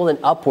 20 years old and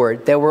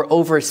upward, there were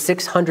over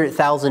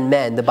 600,000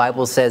 men, the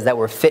Bible says, that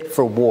were fit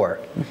for war.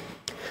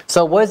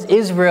 So was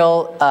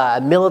Israel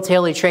a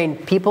militarily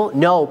trained people?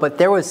 No, but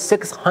there was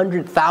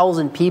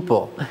 600,000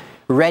 people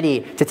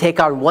ready to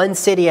take on one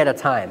city at a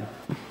time.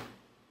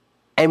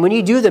 And when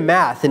you do the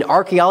math, and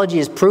archaeology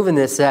has proven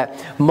this,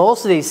 that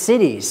most of these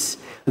cities,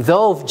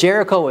 though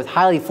Jericho was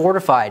highly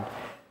fortified,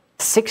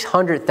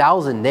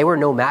 600,000, they were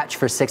no match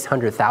for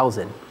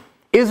 600,000.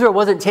 Israel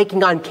wasn't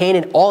taking on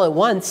Canaan all at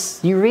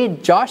once. You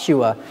read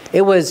Joshua,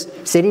 it was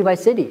city by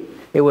city.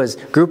 It was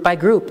group by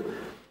group.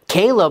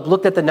 Caleb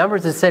looked at the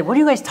numbers and said, what are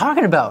you guys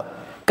talking about?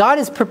 God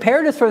has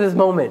prepared us for this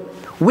moment.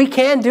 We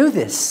can do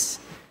this.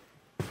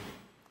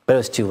 But it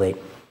was too late.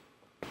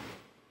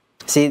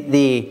 See,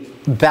 the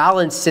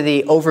balance to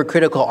the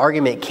overcritical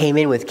argument came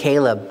in with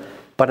Caleb,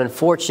 but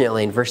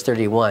unfortunately, in verse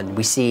 31,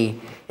 we see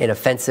an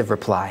offensive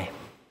reply.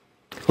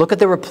 Look at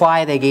the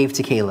reply they gave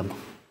to Caleb.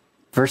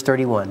 Verse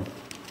 31.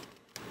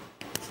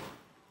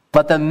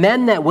 But the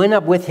men that went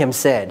up with him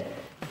said,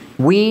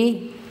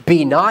 we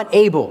be not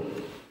able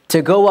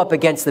to go up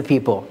against the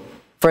people,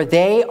 for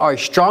they are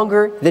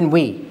stronger than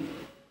we.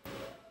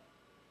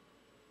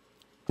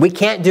 We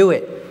can't do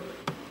it.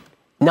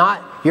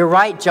 You're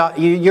right,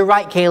 you're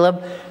right,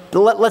 Caleb.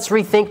 Let's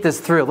rethink this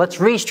through. Let's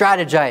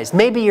re-strategize.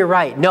 Maybe you're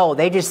right. No,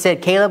 they just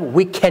said, Caleb,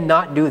 we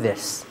cannot do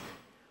this.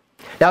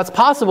 Now, it's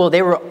possible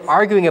they were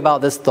arguing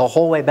about this the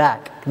whole way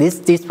back.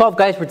 These 12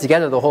 guys were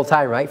together the whole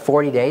time, right?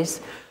 40 days.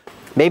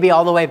 Maybe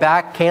all the way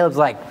back, Caleb's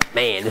like,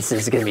 man, this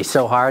is going to be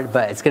so hard,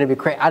 but it's going to be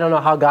crazy. I don't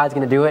know how God's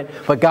going to do it,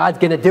 but God's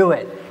going to do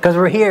it because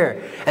we're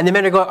here. And the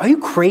men are going, are you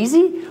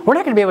crazy? We're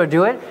not going to be able to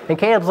do it. And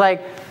Caleb's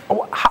like,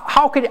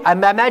 how could, I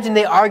imagine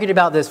they argued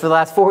about this for the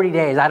last 40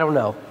 days. I don't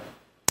know.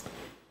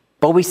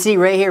 But we see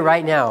right here,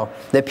 right now,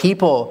 that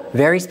people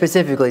very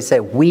specifically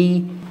say,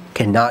 we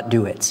cannot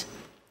do it.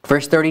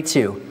 Verse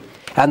 32,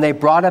 and they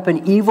brought up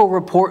an evil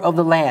report of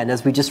the land,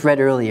 as we just read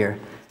earlier,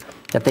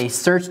 that they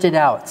searched it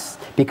out.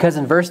 Because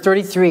in verse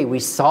 33, we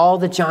saw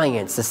the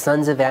giants, the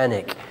sons of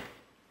Anak,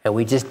 and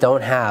we just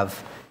don't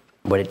have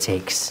what it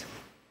takes.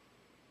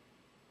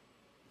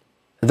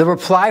 The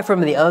reply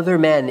from the other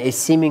men is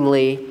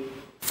seemingly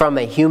from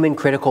a human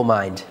critical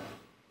mind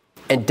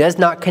and does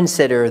not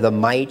consider the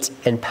might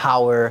and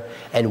power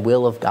and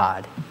will of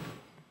God.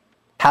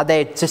 Had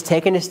they just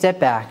taken a step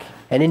back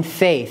and in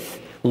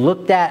faith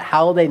looked at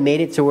how they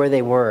made it to where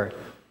they were,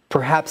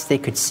 perhaps they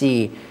could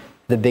see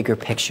the bigger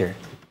picture.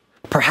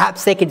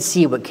 Perhaps they could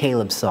see what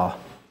Caleb saw.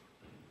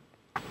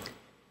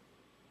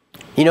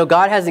 You know,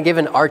 God hasn't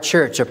given our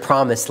church a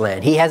promised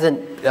land.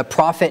 A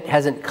prophet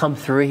hasn't come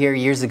through here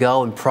years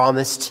ago and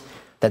promised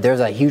that there's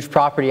a huge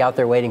property out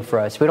there waiting for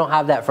us. We don't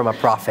have that from a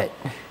prophet.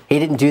 He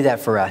didn't do that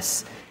for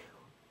us.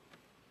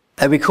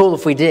 That'd be cool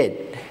if we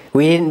did.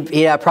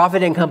 A prophet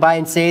didn't come by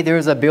and say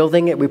there's a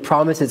building that we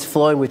promise it's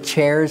flowing with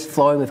chairs,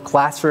 flowing with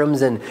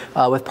classrooms, and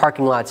with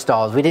parking lot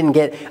stalls. We didn't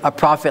get a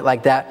prophet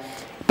like that.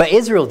 But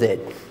Israel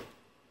did.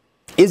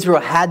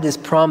 Israel had this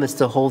promise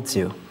to hold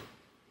to.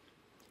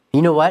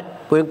 You know what?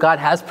 What God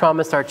has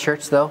promised our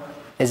church, though,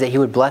 is that he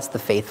would bless the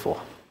faithful.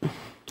 And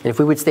if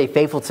we would stay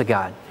faithful to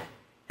God.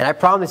 And I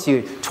promise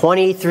you,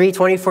 23,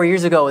 24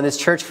 years ago when this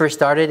church first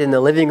started in the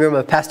living room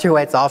of Pastor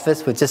White's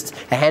office with just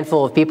a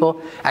handful of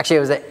people, actually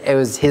it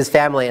was his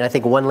family and I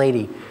think one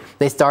lady.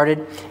 They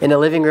started in the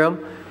living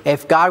room.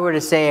 If God were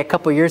to say a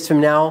couple years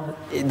from now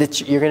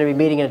that you're going to be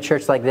meeting in a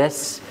church like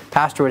this,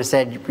 Pastor would have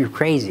said, you're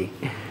crazy.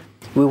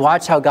 We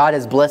watch how God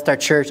has blessed our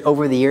church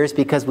over the years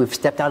because we've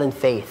stepped out in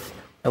faith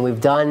and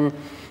we've given.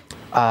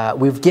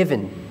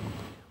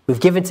 We've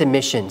given to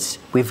missions.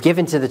 We've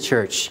given to the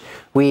church.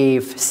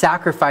 We've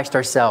sacrificed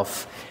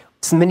ourselves.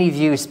 So many of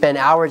you spend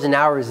hours and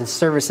hours in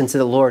service into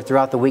the Lord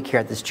throughout the week here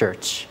at this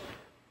church.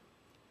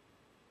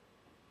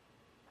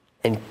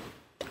 And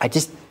I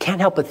just can't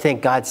help but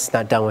think God's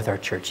not done with our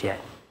church yet.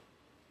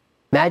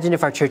 Imagine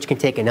if our church can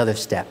take another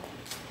step.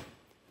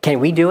 Can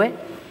we do it?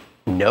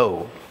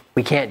 No,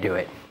 we can't do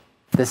it.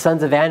 The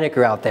sons of Anak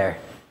are out there.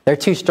 They're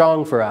too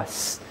strong for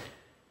us.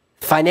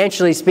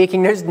 Financially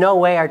speaking, there's no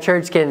way our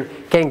church can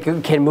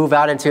move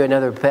out into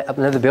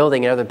another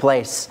building, another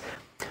place.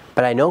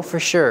 But I know for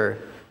sure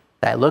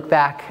that I look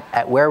back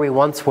at where we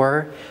once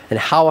were and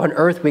how on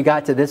earth we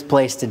got to this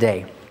place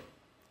today.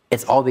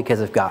 It's all because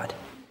of God.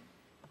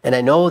 And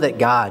I know that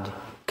God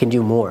can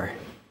do more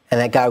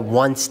and that God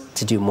wants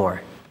to do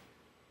more.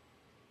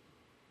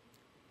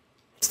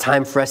 It's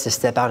time for us to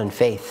step out in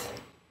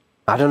faith.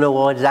 I don't know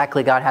what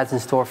exactly God has in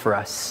store for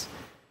us.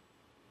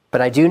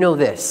 But I do know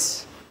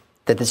this,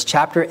 that this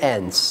chapter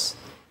ends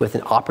with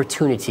an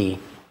opportunity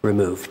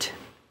removed.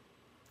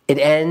 It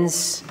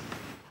ends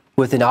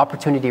with an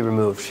opportunity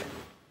removed.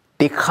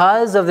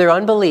 Because of their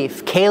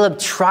unbelief, Caleb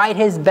tried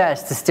his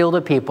best to still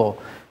the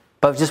people,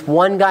 but just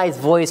one guy's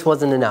voice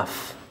wasn't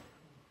enough.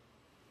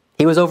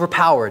 He was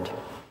overpowered.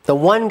 The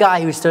one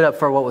guy who stood up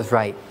for what was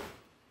right,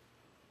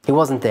 he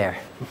wasn't there.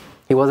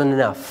 He wasn't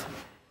enough.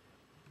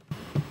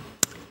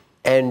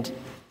 And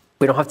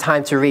we don't have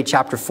time to read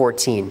chapter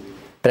 14.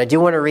 But I do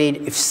want to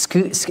read,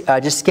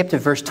 just skip to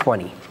verse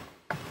 20.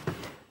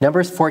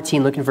 Numbers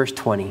 14, look at verse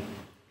 20.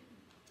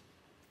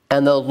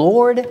 And the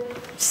Lord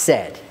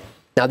said,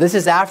 now this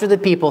is after the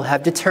people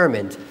have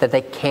determined that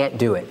they can't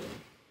do it.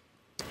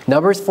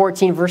 Numbers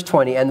 14, verse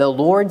 20. And the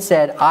Lord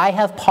said, I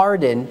have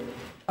pardoned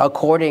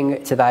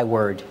according to thy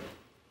word.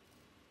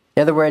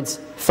 In other words,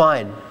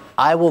 fine,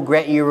 I will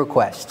grant you your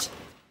request.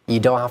 You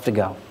don't have to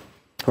go.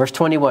 Verse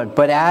 21.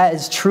 But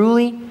as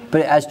truly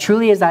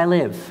as I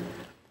live,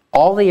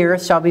 all the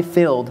earth shall be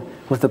filled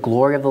with the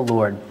glory of the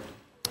Lord.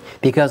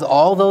 Because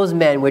all those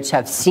men which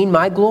have seen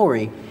my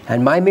glory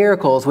and my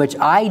miracles, which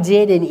I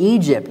did in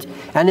Egypt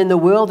and in the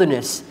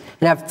wilderness,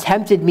 and have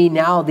tempted me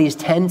now these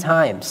 10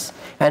 times,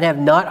 and have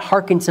not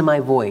hearkened to my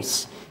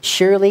voice,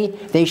 Surely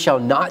they shall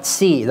not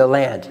see the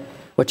land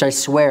which I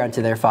swear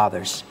unto their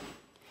fathers.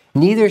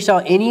 Neither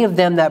shall any of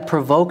them that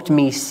provoked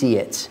me see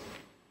it,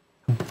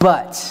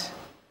 but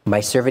my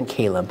servant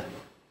Caleb,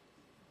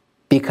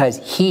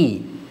 because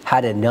he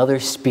had another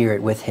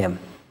spirit with him,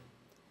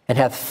 and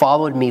hath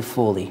followed me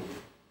fully.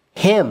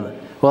 Him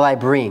will I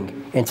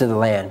bring into the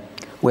land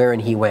wherein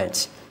he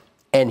went,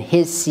 and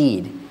his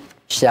seed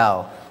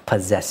shall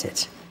possess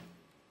it.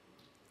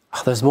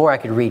 Oh, there's more I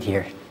could read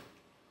here.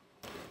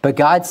 But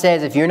God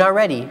says, if you're not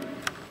ready,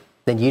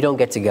 then you don't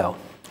get to go.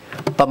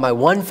 But my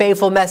one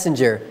faithful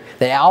messenger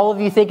that all of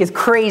you think is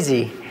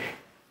crazy,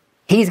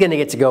 he's going to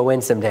get to go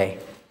in someday.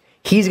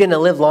 He's going to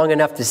live long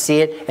enough to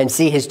see it and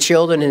see his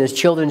children and his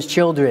children's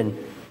children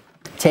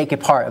take a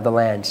part of the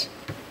land.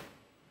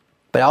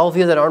 But all of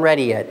you that aren't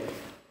ready yet,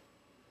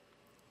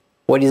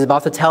 what he's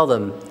about to tell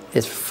them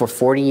is for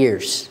 40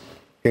 years,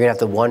 you're going to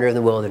have to wander in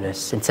the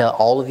wilderness until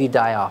all of you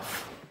die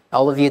off.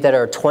 All of you that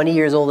are 20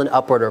 years old and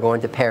upward are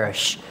going to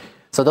perish.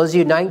 So those of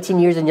you 19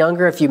 years and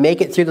younger, if you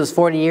make it through those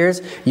 40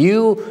 years,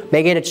 you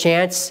may get a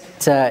chance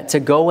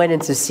to go in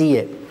and to see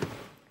it.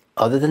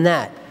 Other than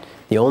that,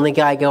 the only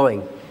guy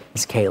going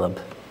is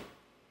Caleb.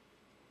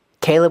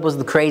 Caleb was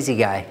the crazy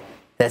guy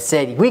that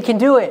said, we can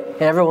do it.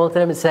 And everyone looked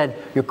at him and said,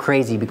 you're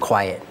crazy, be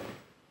quiet.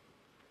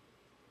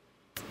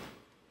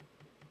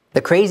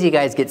 The crazy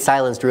guys get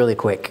silenced really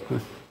quick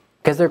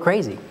because they're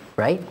crazy,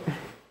 right?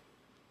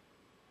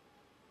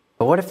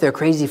 But what if they're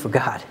crazy for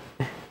God?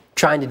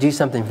 Trying to do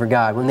something for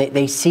God, when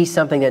they see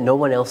something that no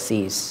one else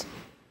sees.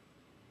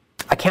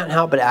 I can't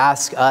help but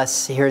ask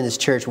us here in this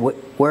church,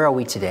 where are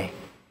we today?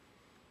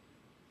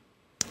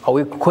 Are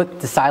we quick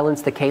to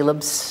silence the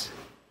Calebs?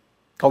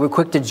 Are we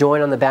quick to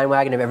join on the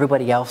bandwagon of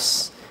everybody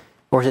else?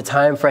 Or is it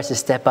time for us to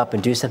step up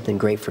and do something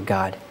great for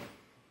God?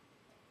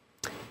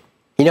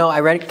 You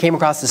know, came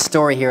across this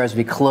story here as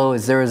we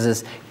close. There was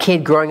this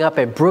kid growing up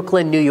in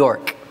Brooklyn, New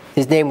York.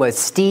 His name was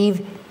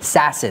Steve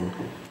Sasson.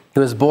 He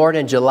was born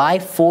on July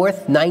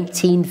 4th,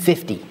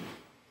 1950.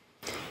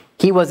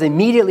 He was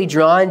immediately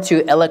drawn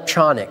to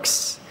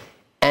electronics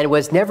and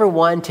was never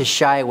one to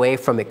shy away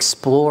from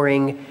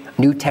exploring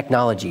new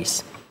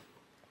technologies.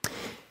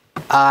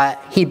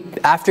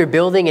 After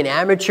building an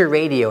amateur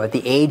radio at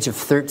the age of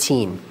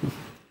 13,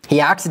 he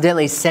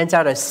accidentally sent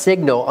out a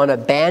signal on a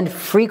band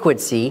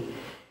frequency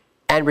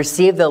and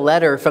received a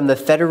letter from the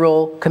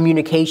Federal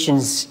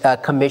Communications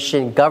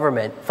Commission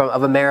government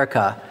of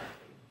America,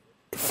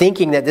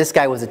 thinking that this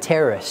guy was a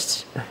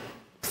terrorist.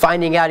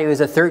 Finding out he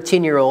was a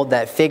 13-year-old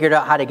that figured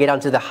out how to get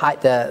onto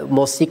the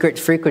most secret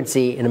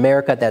frequency in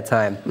America at that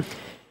time.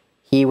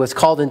 He was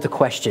called into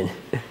question.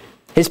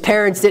 His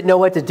parents didn't know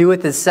what to do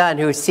with his son,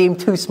 who seemed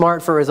too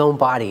smart for his own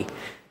body.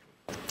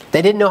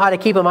 They didn't know how to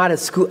keep him out of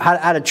school,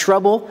 out of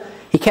trouble.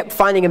 He kept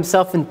finding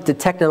himself into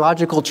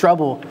technological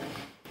trouble.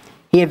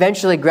 He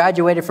eventually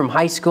graduated from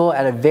high school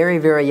at a very,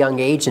 very young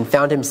age and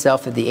found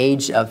himself at the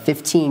age of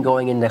 15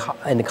 going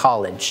into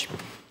college.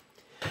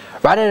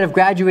 Right out of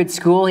graduate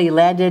school, he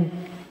landed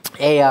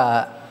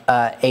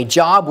a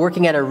job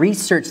working at a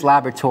research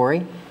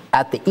laboratory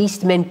at the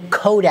Eastman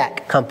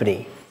Kodak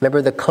Company.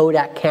 Remember the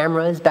Kodak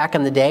cameras back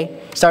in the day?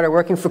 Started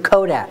working for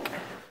Kodak.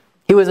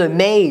 He was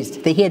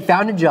amazed that he had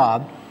found a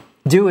job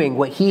doing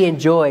what he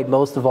enjoyed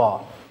most of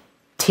all,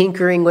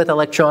 tinkering with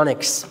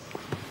electronics.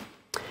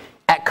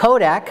 At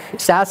Kodak,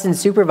 Sasson's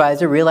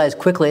supervisor realized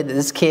quickly that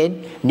this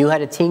kid knew how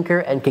to tinker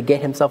and could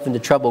get himself into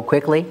trouble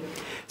quickly.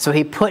 So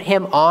he put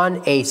him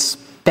on a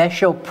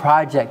special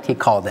project, he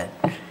called it,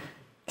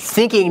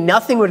 thinking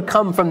nothing would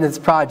come from this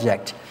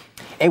project.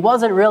 It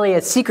wasn't really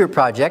a secret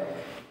project.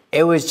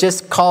 It was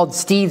just called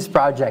Steve's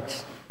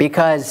project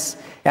because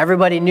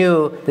everybody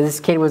knew that this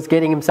kid was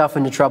getting himself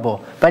into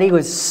trouble. But he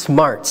was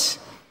smart.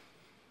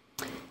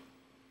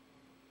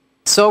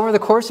 So over the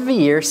course of a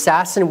year,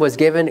 Sasson was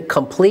given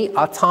complete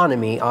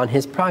autonomy on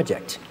his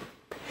project.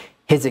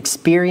 His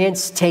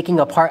experience taking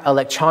apart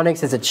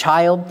electronics as a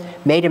child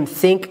made him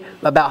think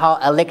about how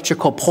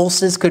electrical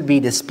pulses could be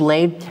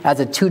displayed as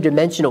a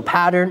two-dimensional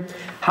pattern,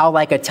 how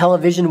like a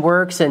television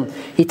works, and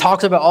he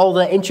talks about all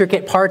the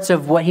intricate parts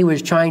of what he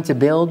was trying to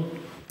build.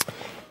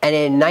 And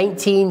in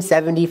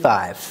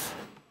 1975,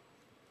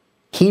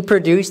 he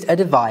produced a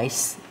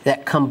device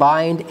that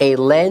combined a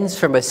lens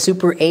from a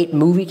Super 8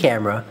 movie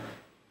camera,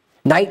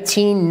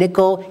 19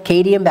 nickel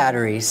cadmium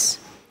batteries,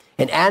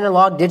 an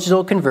analog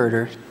digital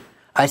converter,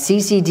 a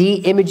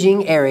CCD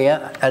imaging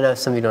area. I know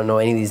some of you don't know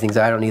any of these things.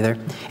 I don't either.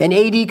 An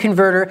AD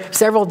converter,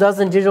 several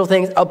dozen digital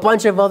things, a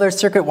bunch of other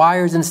circuit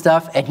wires and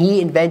stuff, and he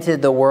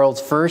invented the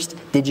world's first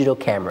digital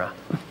camera.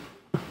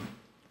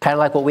 Kind of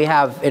like what we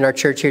have in our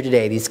church here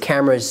today, these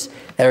cameras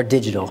that are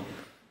digital.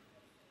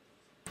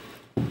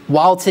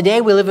 While today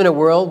we live in a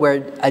world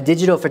where a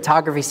digital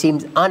photography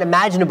seems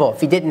unimaginable.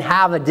 If you didn't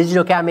have a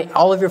digital camera,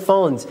 all of your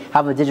phones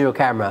have a digital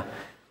camera.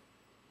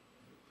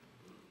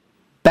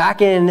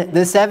 Back in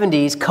the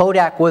 70s,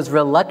 Kodak was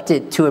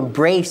reluctant to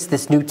embrace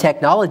this new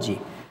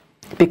technology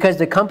because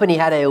the company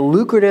had a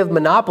lucrative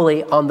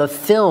monopoly on the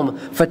film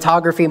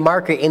photography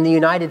market in the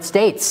United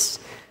States.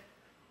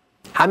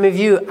 How many of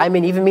you,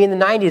 even me in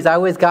the 90s, I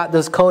always got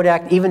those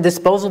Kodak, even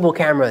disposable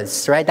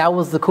cameras, right? That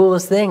was the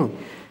coolest thing.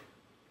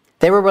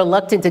 They were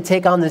reluctant to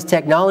take on this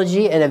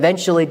technology and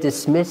eventually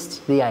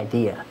dismissed the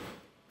idea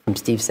from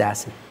Steve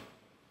Sasson.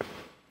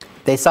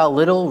 They saw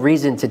little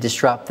reason to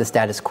disrupt the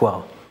status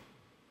quo.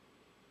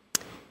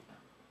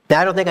 Now,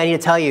 I don't think I need to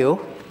tell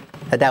you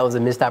that that was a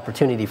missed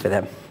opportunity for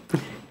them.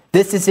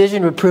 This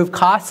decision would prove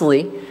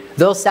costly,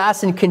 though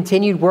Sasson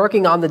continued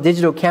working on the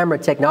digital camera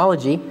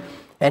technology,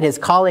 and his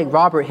colleague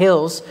Robert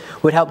Hills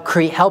would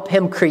help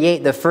him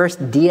create the first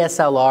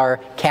DSLR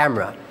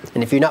camera.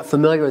 And if you're not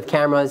familiar with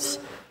cameras,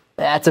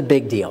 that's a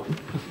big deal.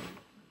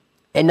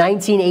 In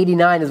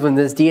 1989 is when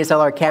this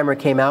DSLR camera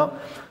came out.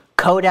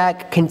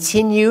 Kodak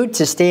continued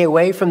to stay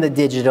away from the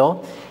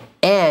digital,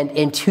 and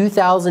in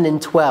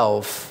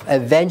 2012,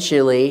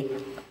 eventually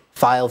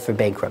filed for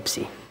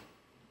bankruptcy.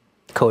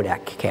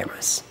 Kodak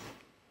cameras.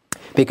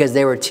 Because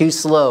they were too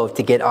slow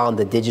to get on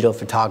the digital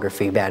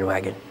photography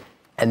bandwagon.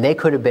 And they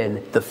could have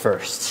been the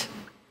first.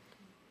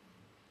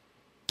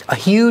 A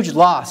huge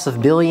loss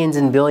of billions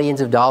and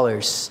billions of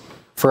dollars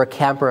for a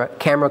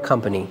camera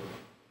company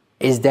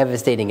is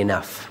devastating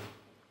enough.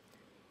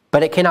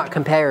 But it cannot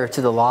compare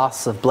to the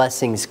loss of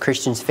blessings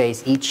Christians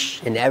face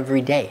each and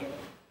every day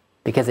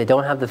because they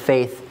don't have the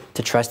faith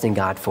to trust in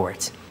God for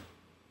it.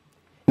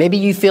 Maybe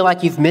you feel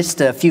like you've missed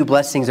a few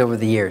blessings over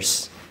the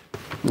years.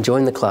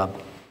 Join the club.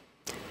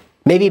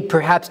 Maybe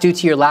perhaps due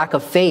to your lack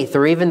of faith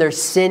or even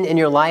there's sin in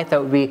your life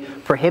that would be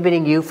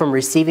prohibiting you from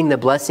receiving the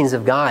blessings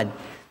of God.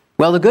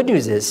 Well, the good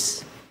news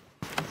is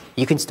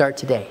you can start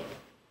today.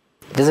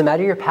 It doesn't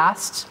matter your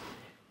past,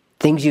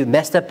 things you've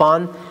messed up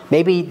on,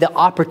 maybe the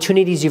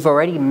opportunities you've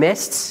already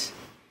missed.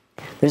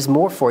 There's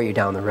more for you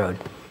down the road.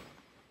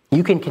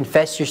 You can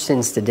confess your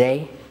sins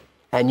today,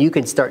 and you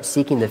can start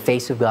seeking the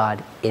face of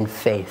God in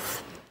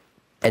faith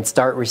and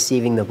start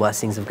receiving the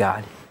blessings of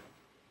God.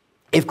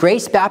 If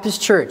Grace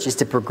Baptist Church is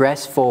to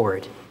progress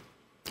forward,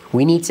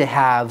 we need to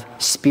have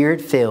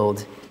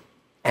Spirit-filled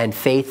and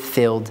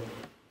faith-filled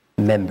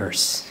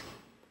members.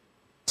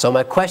 So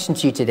my question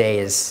to you today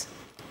is,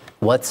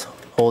 what's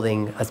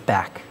holding us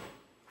back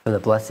from the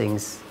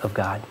blessings of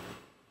God?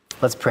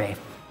 Let's pray.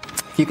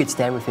 If you could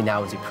stand with me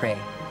now as we pray.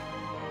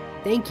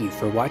 Thank you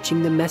for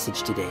watching the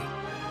message today.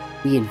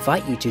 We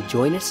invite you to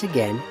join us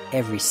again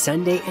every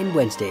Sunday and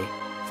Wednesday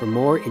for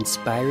more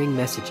inspiring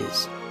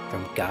messages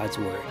from God's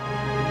Word.